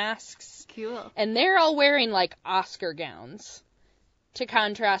in masks. Cool. And they're all wearing, like, Oscar gowns to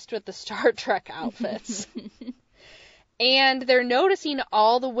contrast with the Star Trek outfits. And they're noticing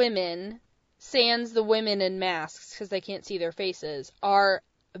all the women, sans the women in masks, because they can't see their faces, are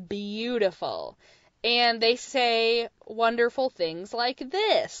beautiful. And they say wonderful things like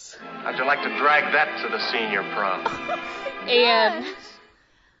this. How'd you like to drag that to the senior prom? And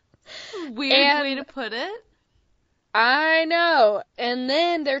weird way to put it. I know. And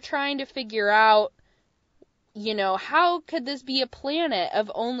then they're trying to figure out, you know, how could this be a planet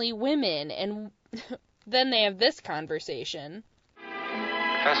of only women? And then they have this conversation.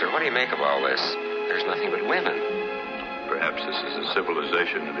 Professor, what do you make of all this? There's nothing but women. Perhaps this is a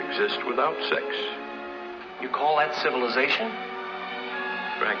civilization that exists without sex. You call that civilization?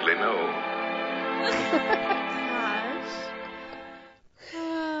 Frankly, no.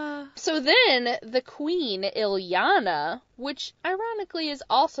 Gosh. So then, the queen, Ilyana, which ironically is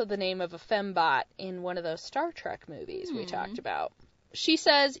also the name of a fembot in one of those Star Trek movies we talked about, she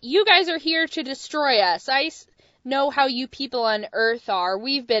says, "You guys are here to destroy us. I know how you people on Earth are.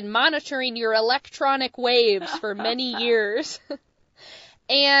 We've been monitoring your electronic waves for many years."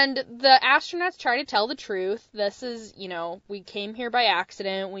 And the astronauts try to tell the truth. This is, you know, we came here by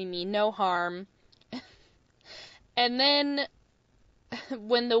accident. We mean no harm. And then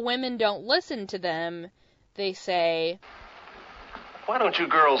when the women don't listen to them, they say, "Why don't you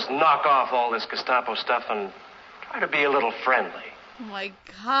girls knock off all this Gestapo stuff and try to be a little friendly?" Oh my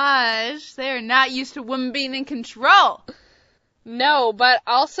gosh, they are not used to women being in control. No, but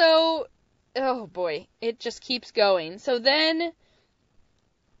also, oh boy, it just keeps going. So then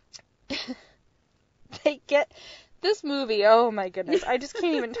they get this movie, oh my goodness, I just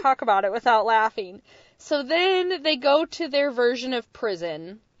can't even talk about it without laughing. So then they go to their version of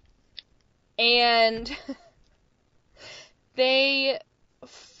prison, and they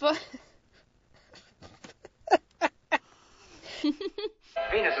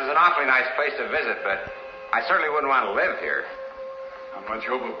Venus is an awfully nice place to visit, but I certainly wouldn't want to live here. Not much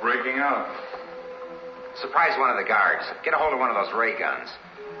hope of breaking out. Surprise one of the guards. Get a hold of one of those ray guns.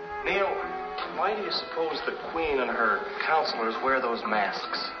 Neil, why do you suppose the Queen and her counselors wear those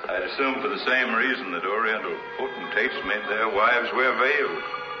masks? I'd assume for the same reason that Oriental potentates made their wives wear veils.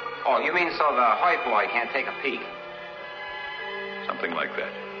 Oh, you mean so the hoi polloi can't take a peek? Something like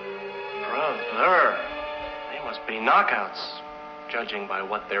that. Brother, they must be knockouts, judging by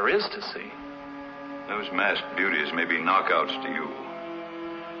what there is to see. Those masked beauties may be knockouts to you.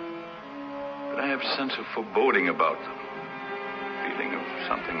 But I have a sense of foreboding about them. Feeling of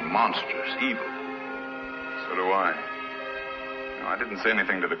something monstrous, evil. So do I. No, I didn't say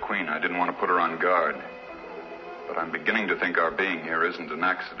anything to the Queen. I didn't want to put her on guard. But I'm beginning to think our being here isn't an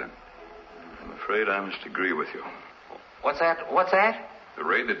accident. I'm afraid I must agree with you. What's that? What's that? The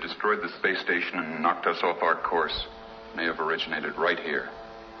ray that destroyed the space station and knocked us off our course may have originated right here.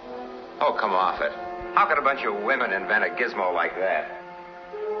 Oh, come off it. How could a bunch of women invent a gizmo like that?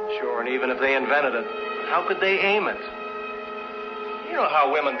 Sure, and even if they invented it, how could they aim it? You know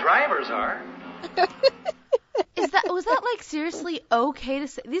how women drivers are. Was that like seriously okay to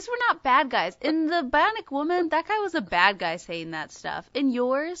say? These were not bad guys. In the Bionic Woman, that guy was a bad guy saying that stuff. In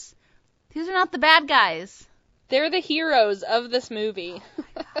yours, these are not the bad guys. They're the heroes of this movie.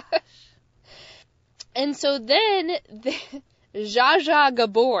 Oh and so then Zsa Zsa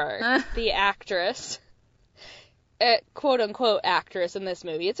Gabor, the actress, quote-unquote actress in this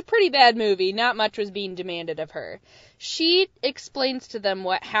movie. It's a pretty bad movie. Not much was being demanded of her. She explains to them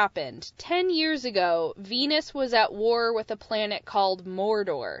what happened. 10 years ago, Venus was at war with a planet called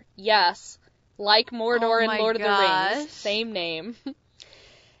Mordor. Yes, like Mordor in Lord of the Rings. Same name.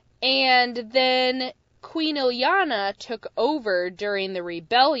 And then Queen Ilyana took over during the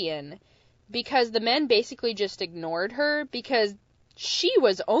rebellion because the men basically just ignored her because she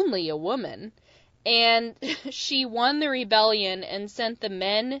was only a woman. And she won the rebellion and sent the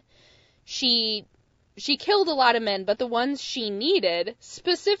men. She killed a lot of men, but the ones she needed,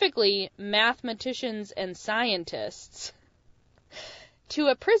 specifically mathematicians and scientists, to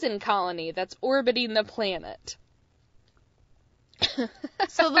a prison colony that's orbiting the planet.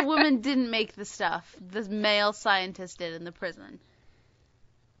 So the woman didn't make the stuff. The male scientist did in the prison.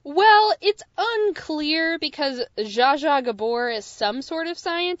 Well, it's unclear because Zsa Zsa Gabor is some sort of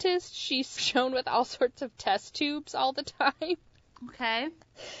scientist. She's shown with all sorts of test tubes all the time. Okay.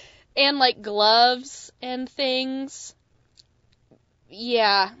 And, like, gloves and things.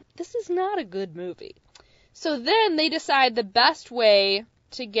 Yeah, this is not a good movie. So then they decide the best way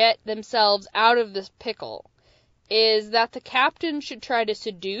to get themselves out of this pickle is that the captain should try to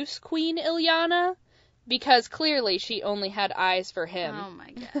seduce Queen Ilyana, because clearly she only had eyes for him. Oh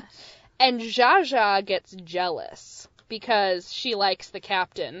my gosh. And Zsa Zsa gets jealous because she likes the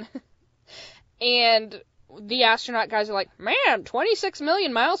captain. And the astronaut guys are like, man, 26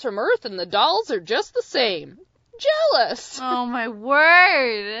 million miles from Earth and the dolls are just the same. Jealous! Oh my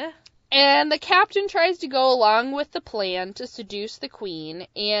word! And the captain tries to go along with the plan to seduce the queen,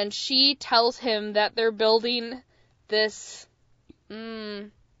 and she tells him that they're building this, they're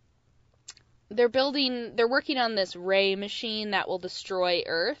working on this ray machine that will destroy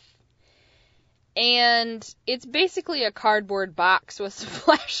Earth. And it's basically a cardboard box with some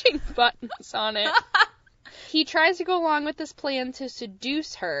flashing buttons on it. He tries to go along with this plan to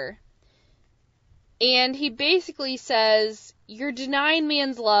seduce her. And he basically says, you're denying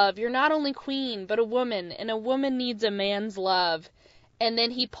man's love. You're not only queen, but a woman. And a woman needs a man's love. And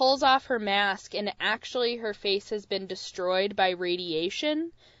then he pulls off her mask, and actually her face has been destroyed by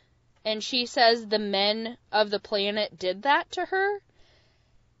radiation. And she says the men of the planet did that to her.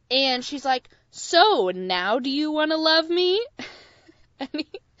 And she's like, so, now do you want to love me? And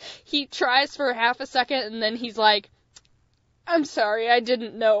he tries for half a second, and then he's like, I'm sorry, I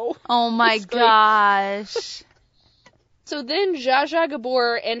didn't know. Oh my gosh. So then Zsa Zsa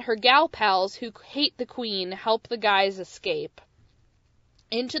Gabor and her gal pals who hate the queen help the guys escape.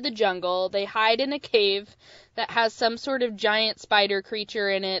 Into the jungle, they hide in a cave that has some sort of giant spider creature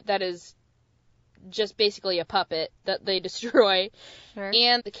in it that is just basically a puppet that they destroy. Sure.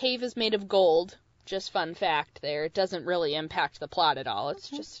 And the cave is made of gold. Just fun fact there. It doesn't really impact the plot at all. It's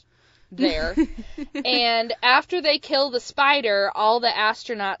just there. And after they kill the spider, all the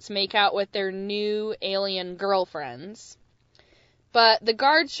astronauts make out with their new alien girlfriends. But the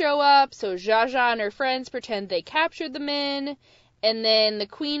guards show up, so Zsa Zsa and her friends pretend they captured the men. And then the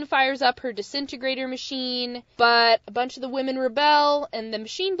queen fires up her disintegrator machine, but a bunch of the women rebel, and the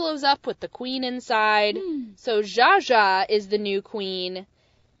machine blows up with the queen inside. So Zsa Zsa is the new queen.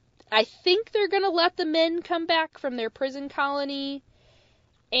 I think they're going to let the men come back from their prison colony.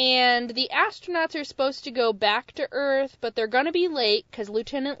 And the astronauts are supposed to go back to Earth, but they're going to be late because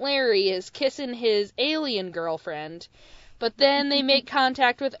Lieutenant Larry is kissing his alien girlfriend. But then they make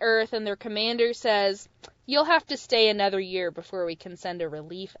contact with Earth, and their commander says, you'll have to stay another year before we can send a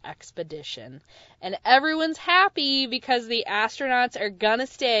relief expedition. And everyone's happy because the astronauts are gonna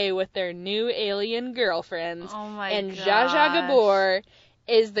stay with their new alien girlfriends. Oh my and gosh. Zsa Zsa Gabor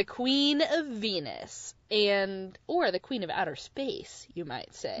is the queen of Venus, or the queen of outer space, you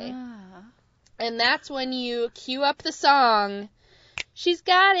might say. And that's when you cue up the song, She's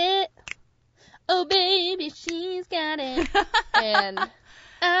Got It. Oh baby, she's got it. And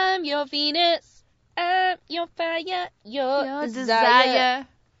I'm your Venus. I'm your fire, your desire.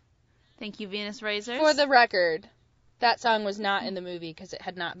 Thank you, Venus Razors. For the record, that song was not in the movie because it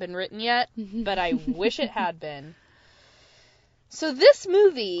had not been written yet, but I wish it had been. So this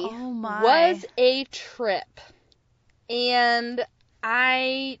movie was a trip. And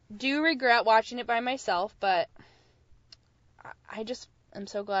I do regret watching it by myself, but I'm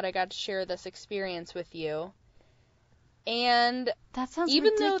so glad I got to share this experience with you. And that sounds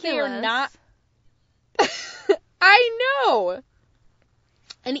even ridiculous. Though they are not I know.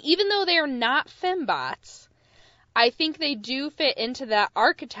 And even though they are not fembots, I think they do fit into that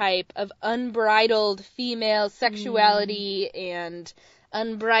archetype of unbridled female sexuality and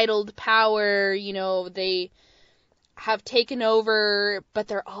unbridled power. You know, they have taken over, but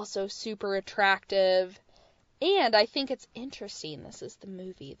they're also super attractive. And I think it's interesting. This is the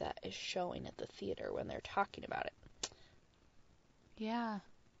movie that is showing at the theater when they're talking about it. Yeah.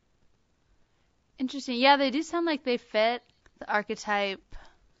 Interesting. Yeah, they do sound like they fit the archetype.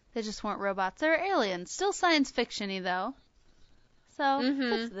 They just weren't robots. They're aliens. Still science fiction-y, though. So,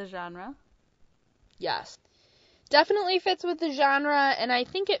 fits the genre. Yes. Definitely fits with the genre, and I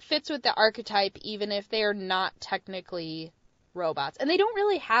think it fits with the archetype even if they are not technically robots. And they don't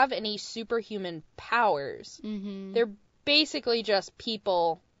really have any superhuman powers. They're basically just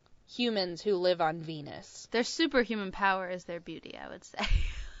people, humans who live on Venus. Their superhuman power is their beauty, I would say.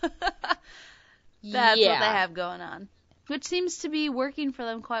 That's what they have going on. Which seems to be working for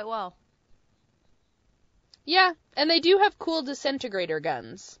them quite well. Yeah, and they do have cool disintegrator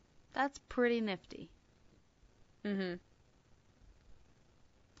guns. That's pretty nifty.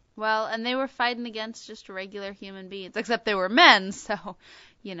 Well, and they were fighting against just regular human beings, except they were men, so,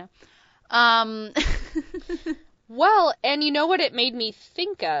 you know. Well, and you know what it made me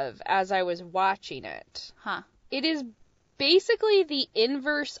think of as I was watching it? Huh. It is basically the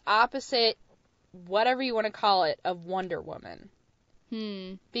inverse opposite, whatever you want to call it, of Wonder Woman.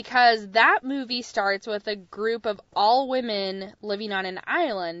 Because that movie starts with a group of all women living on an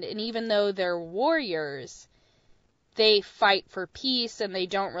island, and even though they're warriors, they fight for peace and they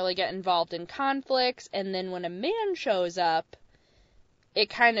don't really get involved in conflicts, and then when a man shows up, it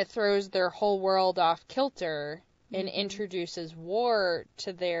kind of throws their whole world off kilter and introduces war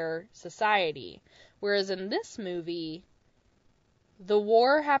to their society. Whereas in this movie, the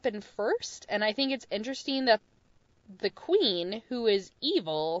war happened first, and I think it's interesting that the queen, who is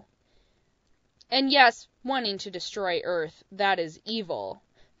evil, and yes, wanting to destroy Earth, that is evil,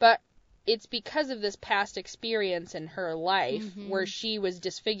 but it's because of this past experience in her life, where she was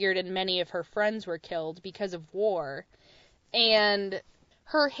disfigured and many of her friends were killed because of war, and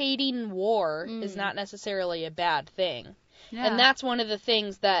her hating war is not necessarily a bad thing. Yeah. And that's one of the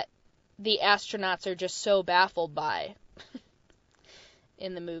things that the astronauts are just so baffled by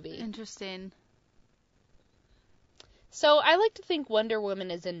in the movie. Interesting. So I like to think Wonder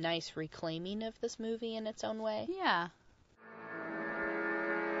Woman is a nice reclaiming of this movie in its own way. Yeah.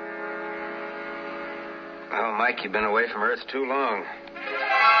 Oh, Mike, you've been away from Earth too long.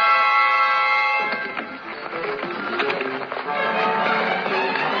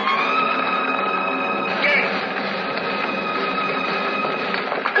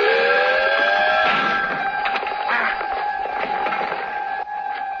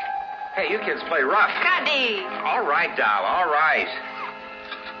 Hey, you kids play rough. Cuddy! All right, Doll, all right.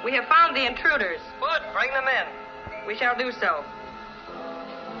 We have found the intruders. Good, bring them in. We shall do so.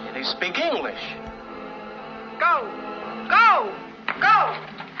 Can he speak English? Go! Go! Go!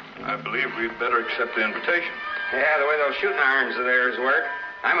 I believe we'd better accept the invitation. Yeah, the way those shooting irons of theirs work.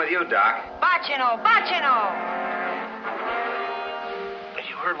 I'm with you, Doc. Bacino! Bacino!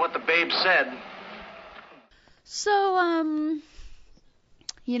 You heard what the babe said. So,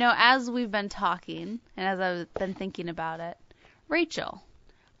 you know, as we've been talking, and as I've been thinking about it, Rachel.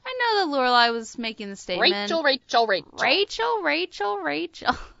 I know that Lorelai was making the statement. Rachel.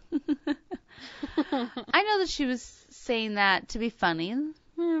 I know that she was saying that to be funny.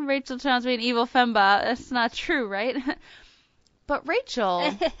 Rachel turns out to be an evil fembot. That's not true, right? But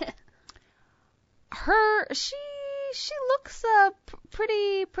Rachel, she looks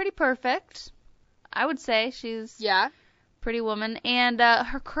pretty perfect. I would say she's pretty woman, and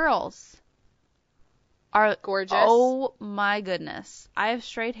her curls are gorgeous. Oh my goodness! I have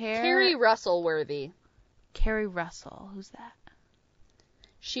straight hair. Carrie Russell worthy. Carrie Russell, who's that?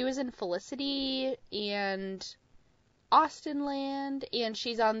 She was in Felicity and Austenland, and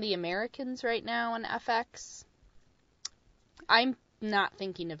she's on The Americans right now on FX. I'm not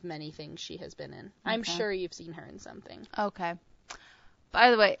thinking of many things she has been in. Okay. I'm sure you've seen her in something. Okay. By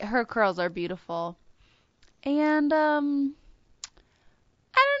the way, her curls are beautiful. And, I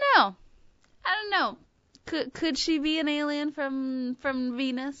don't know. Could she be an alien from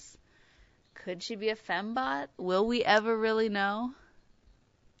Venus? Could she be a fembot? Will we ever really know?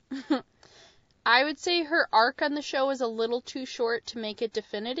 I would say her arc on the show is a little too short to make it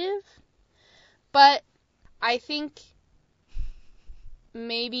definitive, but I think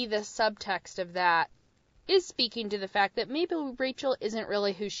maybe the subtext of that is speaking to the fact that maybe Rachel isn't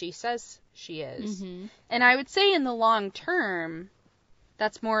really who she says she is. And I would say in the long term,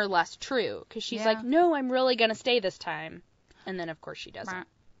 that's more or less true, because she's like, no, I'm really going to stay this time. And then, of course, she doesn't.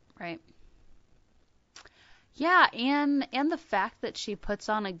 Right. Yeah, and the fact that she puts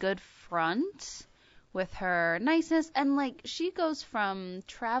on a good front with her niceness, and like she goes from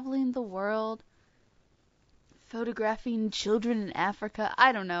traveling the world, photographing children in Africa,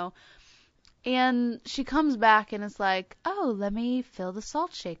 I don't know, and she comes back and is like, oh, let me fill the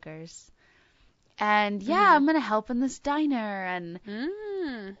salt shakers, and I'm gonna help in this diner, and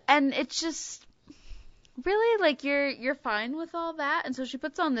it's just really, like, you're fine with all that, and so she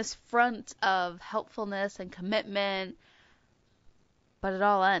puts on this front of helpfulness and commitment, but it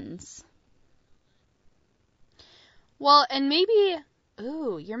all ends. Well, and maybe,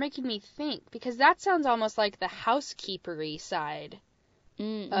 you're making me think, because that sounds almost like the housekeepery side,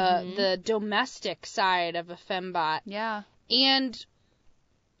 the domestic side of a fembot. Yeah. And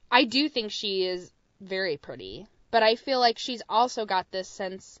I do think she is very pretty, but I feel like she's also got this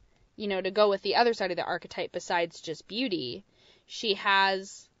sense, you know, to go with the other side of the archetype besides just beauty, she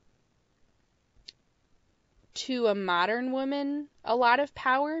has, to a modern woman, a lot of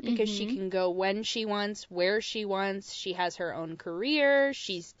power, because she can go when she wants, where she wants, she has her own career,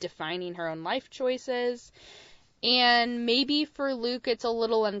 she's defining her own life choices, and maybe for Luke it's a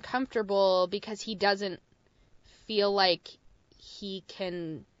little uncomfortable because he doesn't feel like he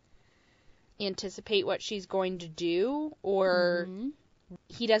can anticipate what she's going to do, or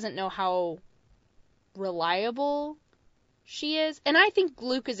he doesn't know how reliable she is. And I think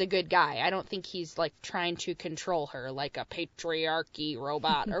Luke is a good guy. I don't think he's, like, trying to control her like a patriarchy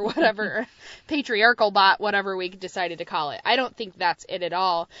robot or whatever. Patriarchal bot, whatever we decided to call it. I don't think that's it at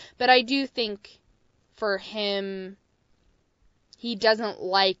all. But I do think for him, he doesn't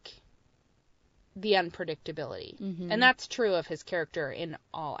like the unpredictability. And that's true of his character in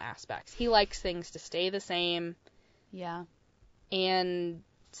all aspects. He likes things to stay the same. Yeah. And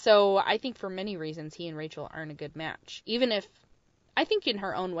so I think for many reasons he and Rachel aren't a good match. Even if I think in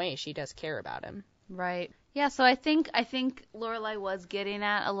her own way she does care about him. Right. Yeah, so I think Lorelai was getting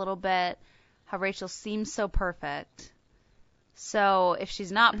at a little bit how Rachel seems so perfect. So if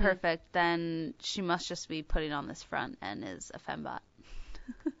she's not perfect, then she must just be putting on this front and is a fembot.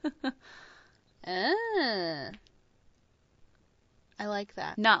 I like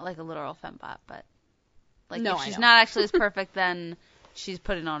that. Not like a literal fembot, but like no, if she's not actually as perfect, then she's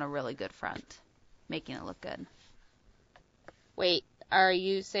putting on a really good front, making it look good. Wait, are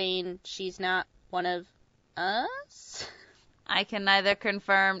you saying she's not one of us? I can neither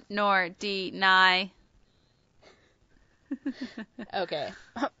confirm nor deny. Okay.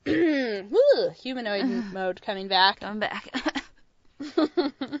 Woo, humanoid mode coming back. Coming back.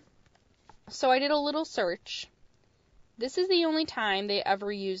 So I did a little search. This is the only time they ever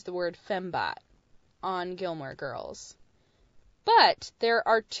use the word fembot on Gilmore Girls. But there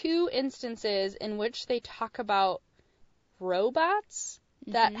are 2 instances in which they talk about robots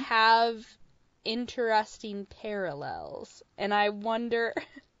that have interesting parallels. And I wonder...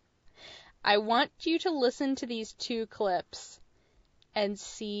 I want you to listen to these 2 clips and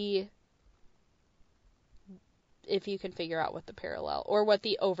see if you can figure out what the parallel or what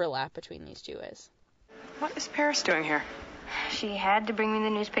the overlap between these 2 is. What is Paris doing here? She had to bring me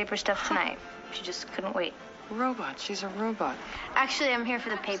the newspaper stuff tonight. She just couldn't wait. Robot. She's a robot. Actually, I'm here for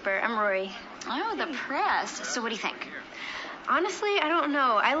the paper. I'm Rory. Oh, the press. So what do you think? Honestly, I don't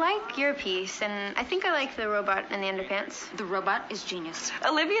know. I like your piece, and I think I like the robot in the underpants. The robot is genius.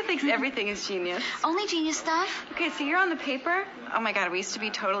 Olivia thinks everything is genius. Only genius stuff? Okay, so you're on the paper? Oh my god, we used to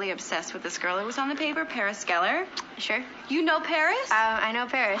be totally obsessed with this girl who was on the paper, Paris Geller. Sure. You know Paris? I know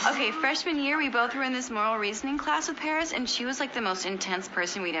Paris. Okay, freshman year, we both were in this moral reasoning class with Paris, and she was like the most intense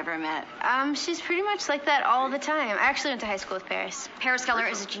person we'd ever met. She's pretty much like that all the time. I actually went to high school with Paris. Paris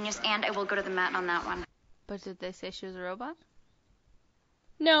Geller is a genius, and I will go to the mat on that one. But did they say she was a robot?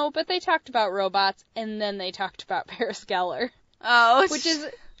 No, but they talked about robots, and then they talked about Paris Geller. Oh. Which is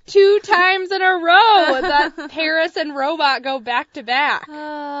 2 times in a row that Paris and robot go back to back.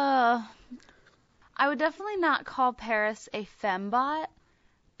 I would definitely not call Paris a fembot,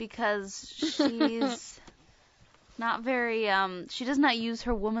 because she's not very, she does not use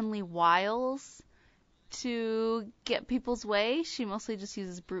her womanly wiles to get people's way. She mostly just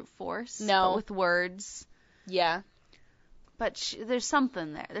uses brute force. No. But with words. Yeah. But there's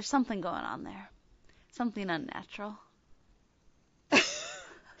something there. There's something going on there. Something unnatural.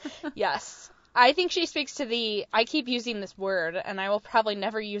 Yes. I think she speaks to I keep using this word, and I will probably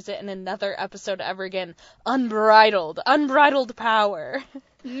never use it in another episode ever again, unbridled power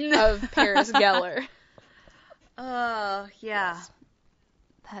of Paris Geller. Oh, yeah.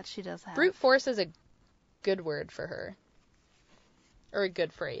 That she does have. Brute force is a good word for her. Or a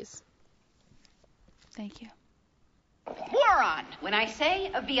good phrase. Thank you. Moron! When I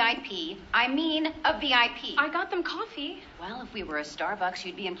say a VIP, I mean a VIP. I got them coffee. Well, if we were a Starbucks,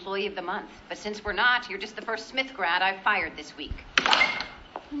 you'd be Employee of the Month. But since we're not, you're just the first Smith grad I've fired this week.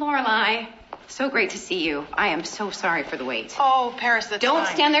 Lorelai, so great to see you. I am so sorry for the wait. Oh, Paris, that's Don't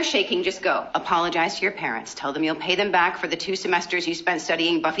fine. stand there shaking, just go. Apologize to your parents. Tell them you'll pay them back for the 2 semesters you spent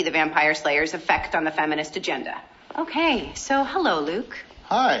studying Buffy the Vampire Slayer's effect on the feminist agenda. Okay, so hello, Luke.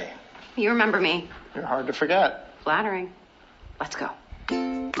 Hi. You remember me. You're hard to forget. Flattering. Let's go.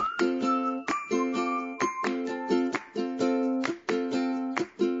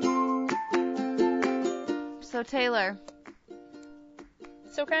 So, Taylor.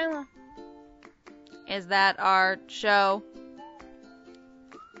 So, Kyla. Is that our show?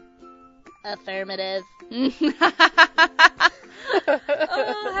 Affirmative.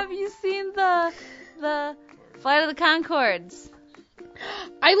 Oh, have you seen the Flight of the Conchords?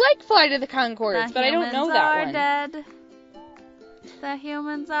 I like Flight of the Conchords, but I don't know that one. Dead. The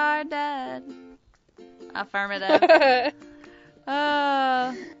humans are dead. Affirmative.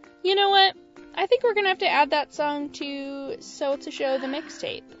 You know what? I think we're going to have to add that song to So It's a Show, the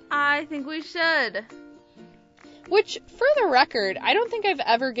mixtape. I think we should. Which, for the record, I don't think I've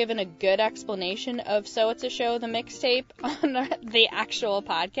ever given a good explanation of So It's a Show, the mixtape, on the actual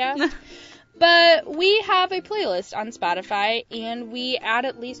podcast. But we have a playlist on Spotify, and we add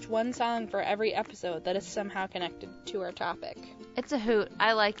at least one song for every episode that is somehow connected to our topic. It's a hoot.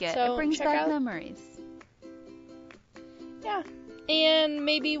 I like it. So it brings back memories. Yeah. And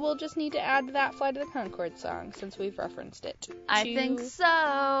maybe we'll just need to add that Flight of the Conchords song, since we've referenced it. I think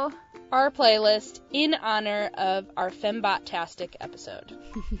so. Our playlist in honor of our fembot-tastic episode.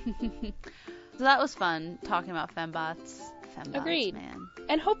 So that was fun, talking about fembots. Agreed. Man.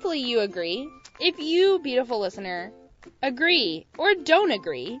 And hopefully you agree. If you, beautiful listener, agree or don't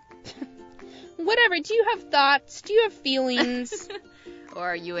agree, whatever, do you have thoughts? Do you have feelings? Or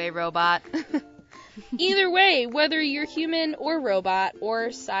are you a robot? Either way, whether you're human or robot or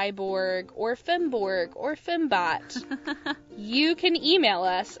cyborg or femborg or fembot, you can email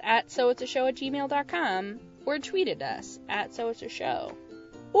us at soitsashow@gmail.com or tweet at us at soitsashow.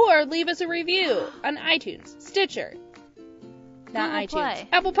 Or leave us a review on iTunes, Stitcher. Not Google iTunes. Play.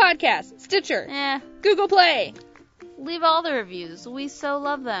 Apple Podcasts, Stitcher, Google Play. Leave all the reviews. We so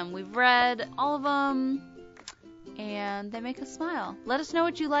love them. We've read all of them, and they make us smile. Let us know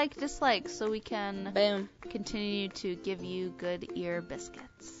what you like, dislike, so we can continue to give you good ear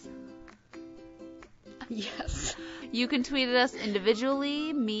biscuits. Yes. You can tweet at us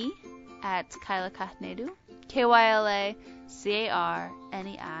individually, me, at Kyla Katnedu, KYLACARNEIRO.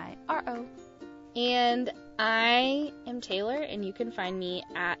 And I am Taylor, and you can find me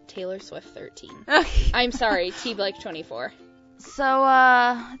at TaylorSwift13. I'm sorry, TBlake24. So,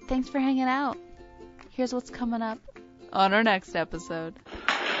 thanks for hanging out. Here's what's coming up on our next episode. What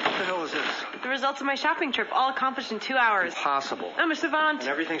the hell is this? The results of my shopping trip, all accomplished in 2 hours. Impossible. I'm a savant. And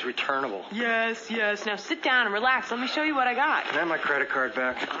everything's returnable. Yes. Now sit down and relax. Let me show you what I got. Can I have my credit card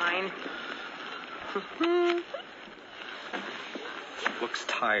back? Fine. Looks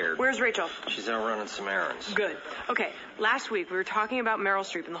tired. Where's Rachel? She's out running some errands. Good. Okay, last week we were talking about Meryl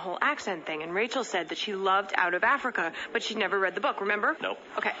Streep and the whole accent thing, and Rachel said that she loved Out of Africa, but she'd never read the book, remember? Nope.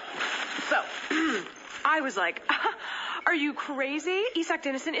 Okay. So, I was like, are you crazy? Isak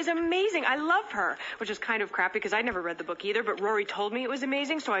Dinesen is amazing. I love her. Which is kind of crap because I'd never read the book either, but Rory told me it was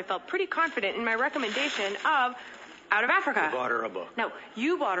amazing, so I felt pretty confident in my recommendation of Out of Africa. You bought her a book. No,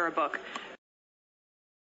 you bought her a book.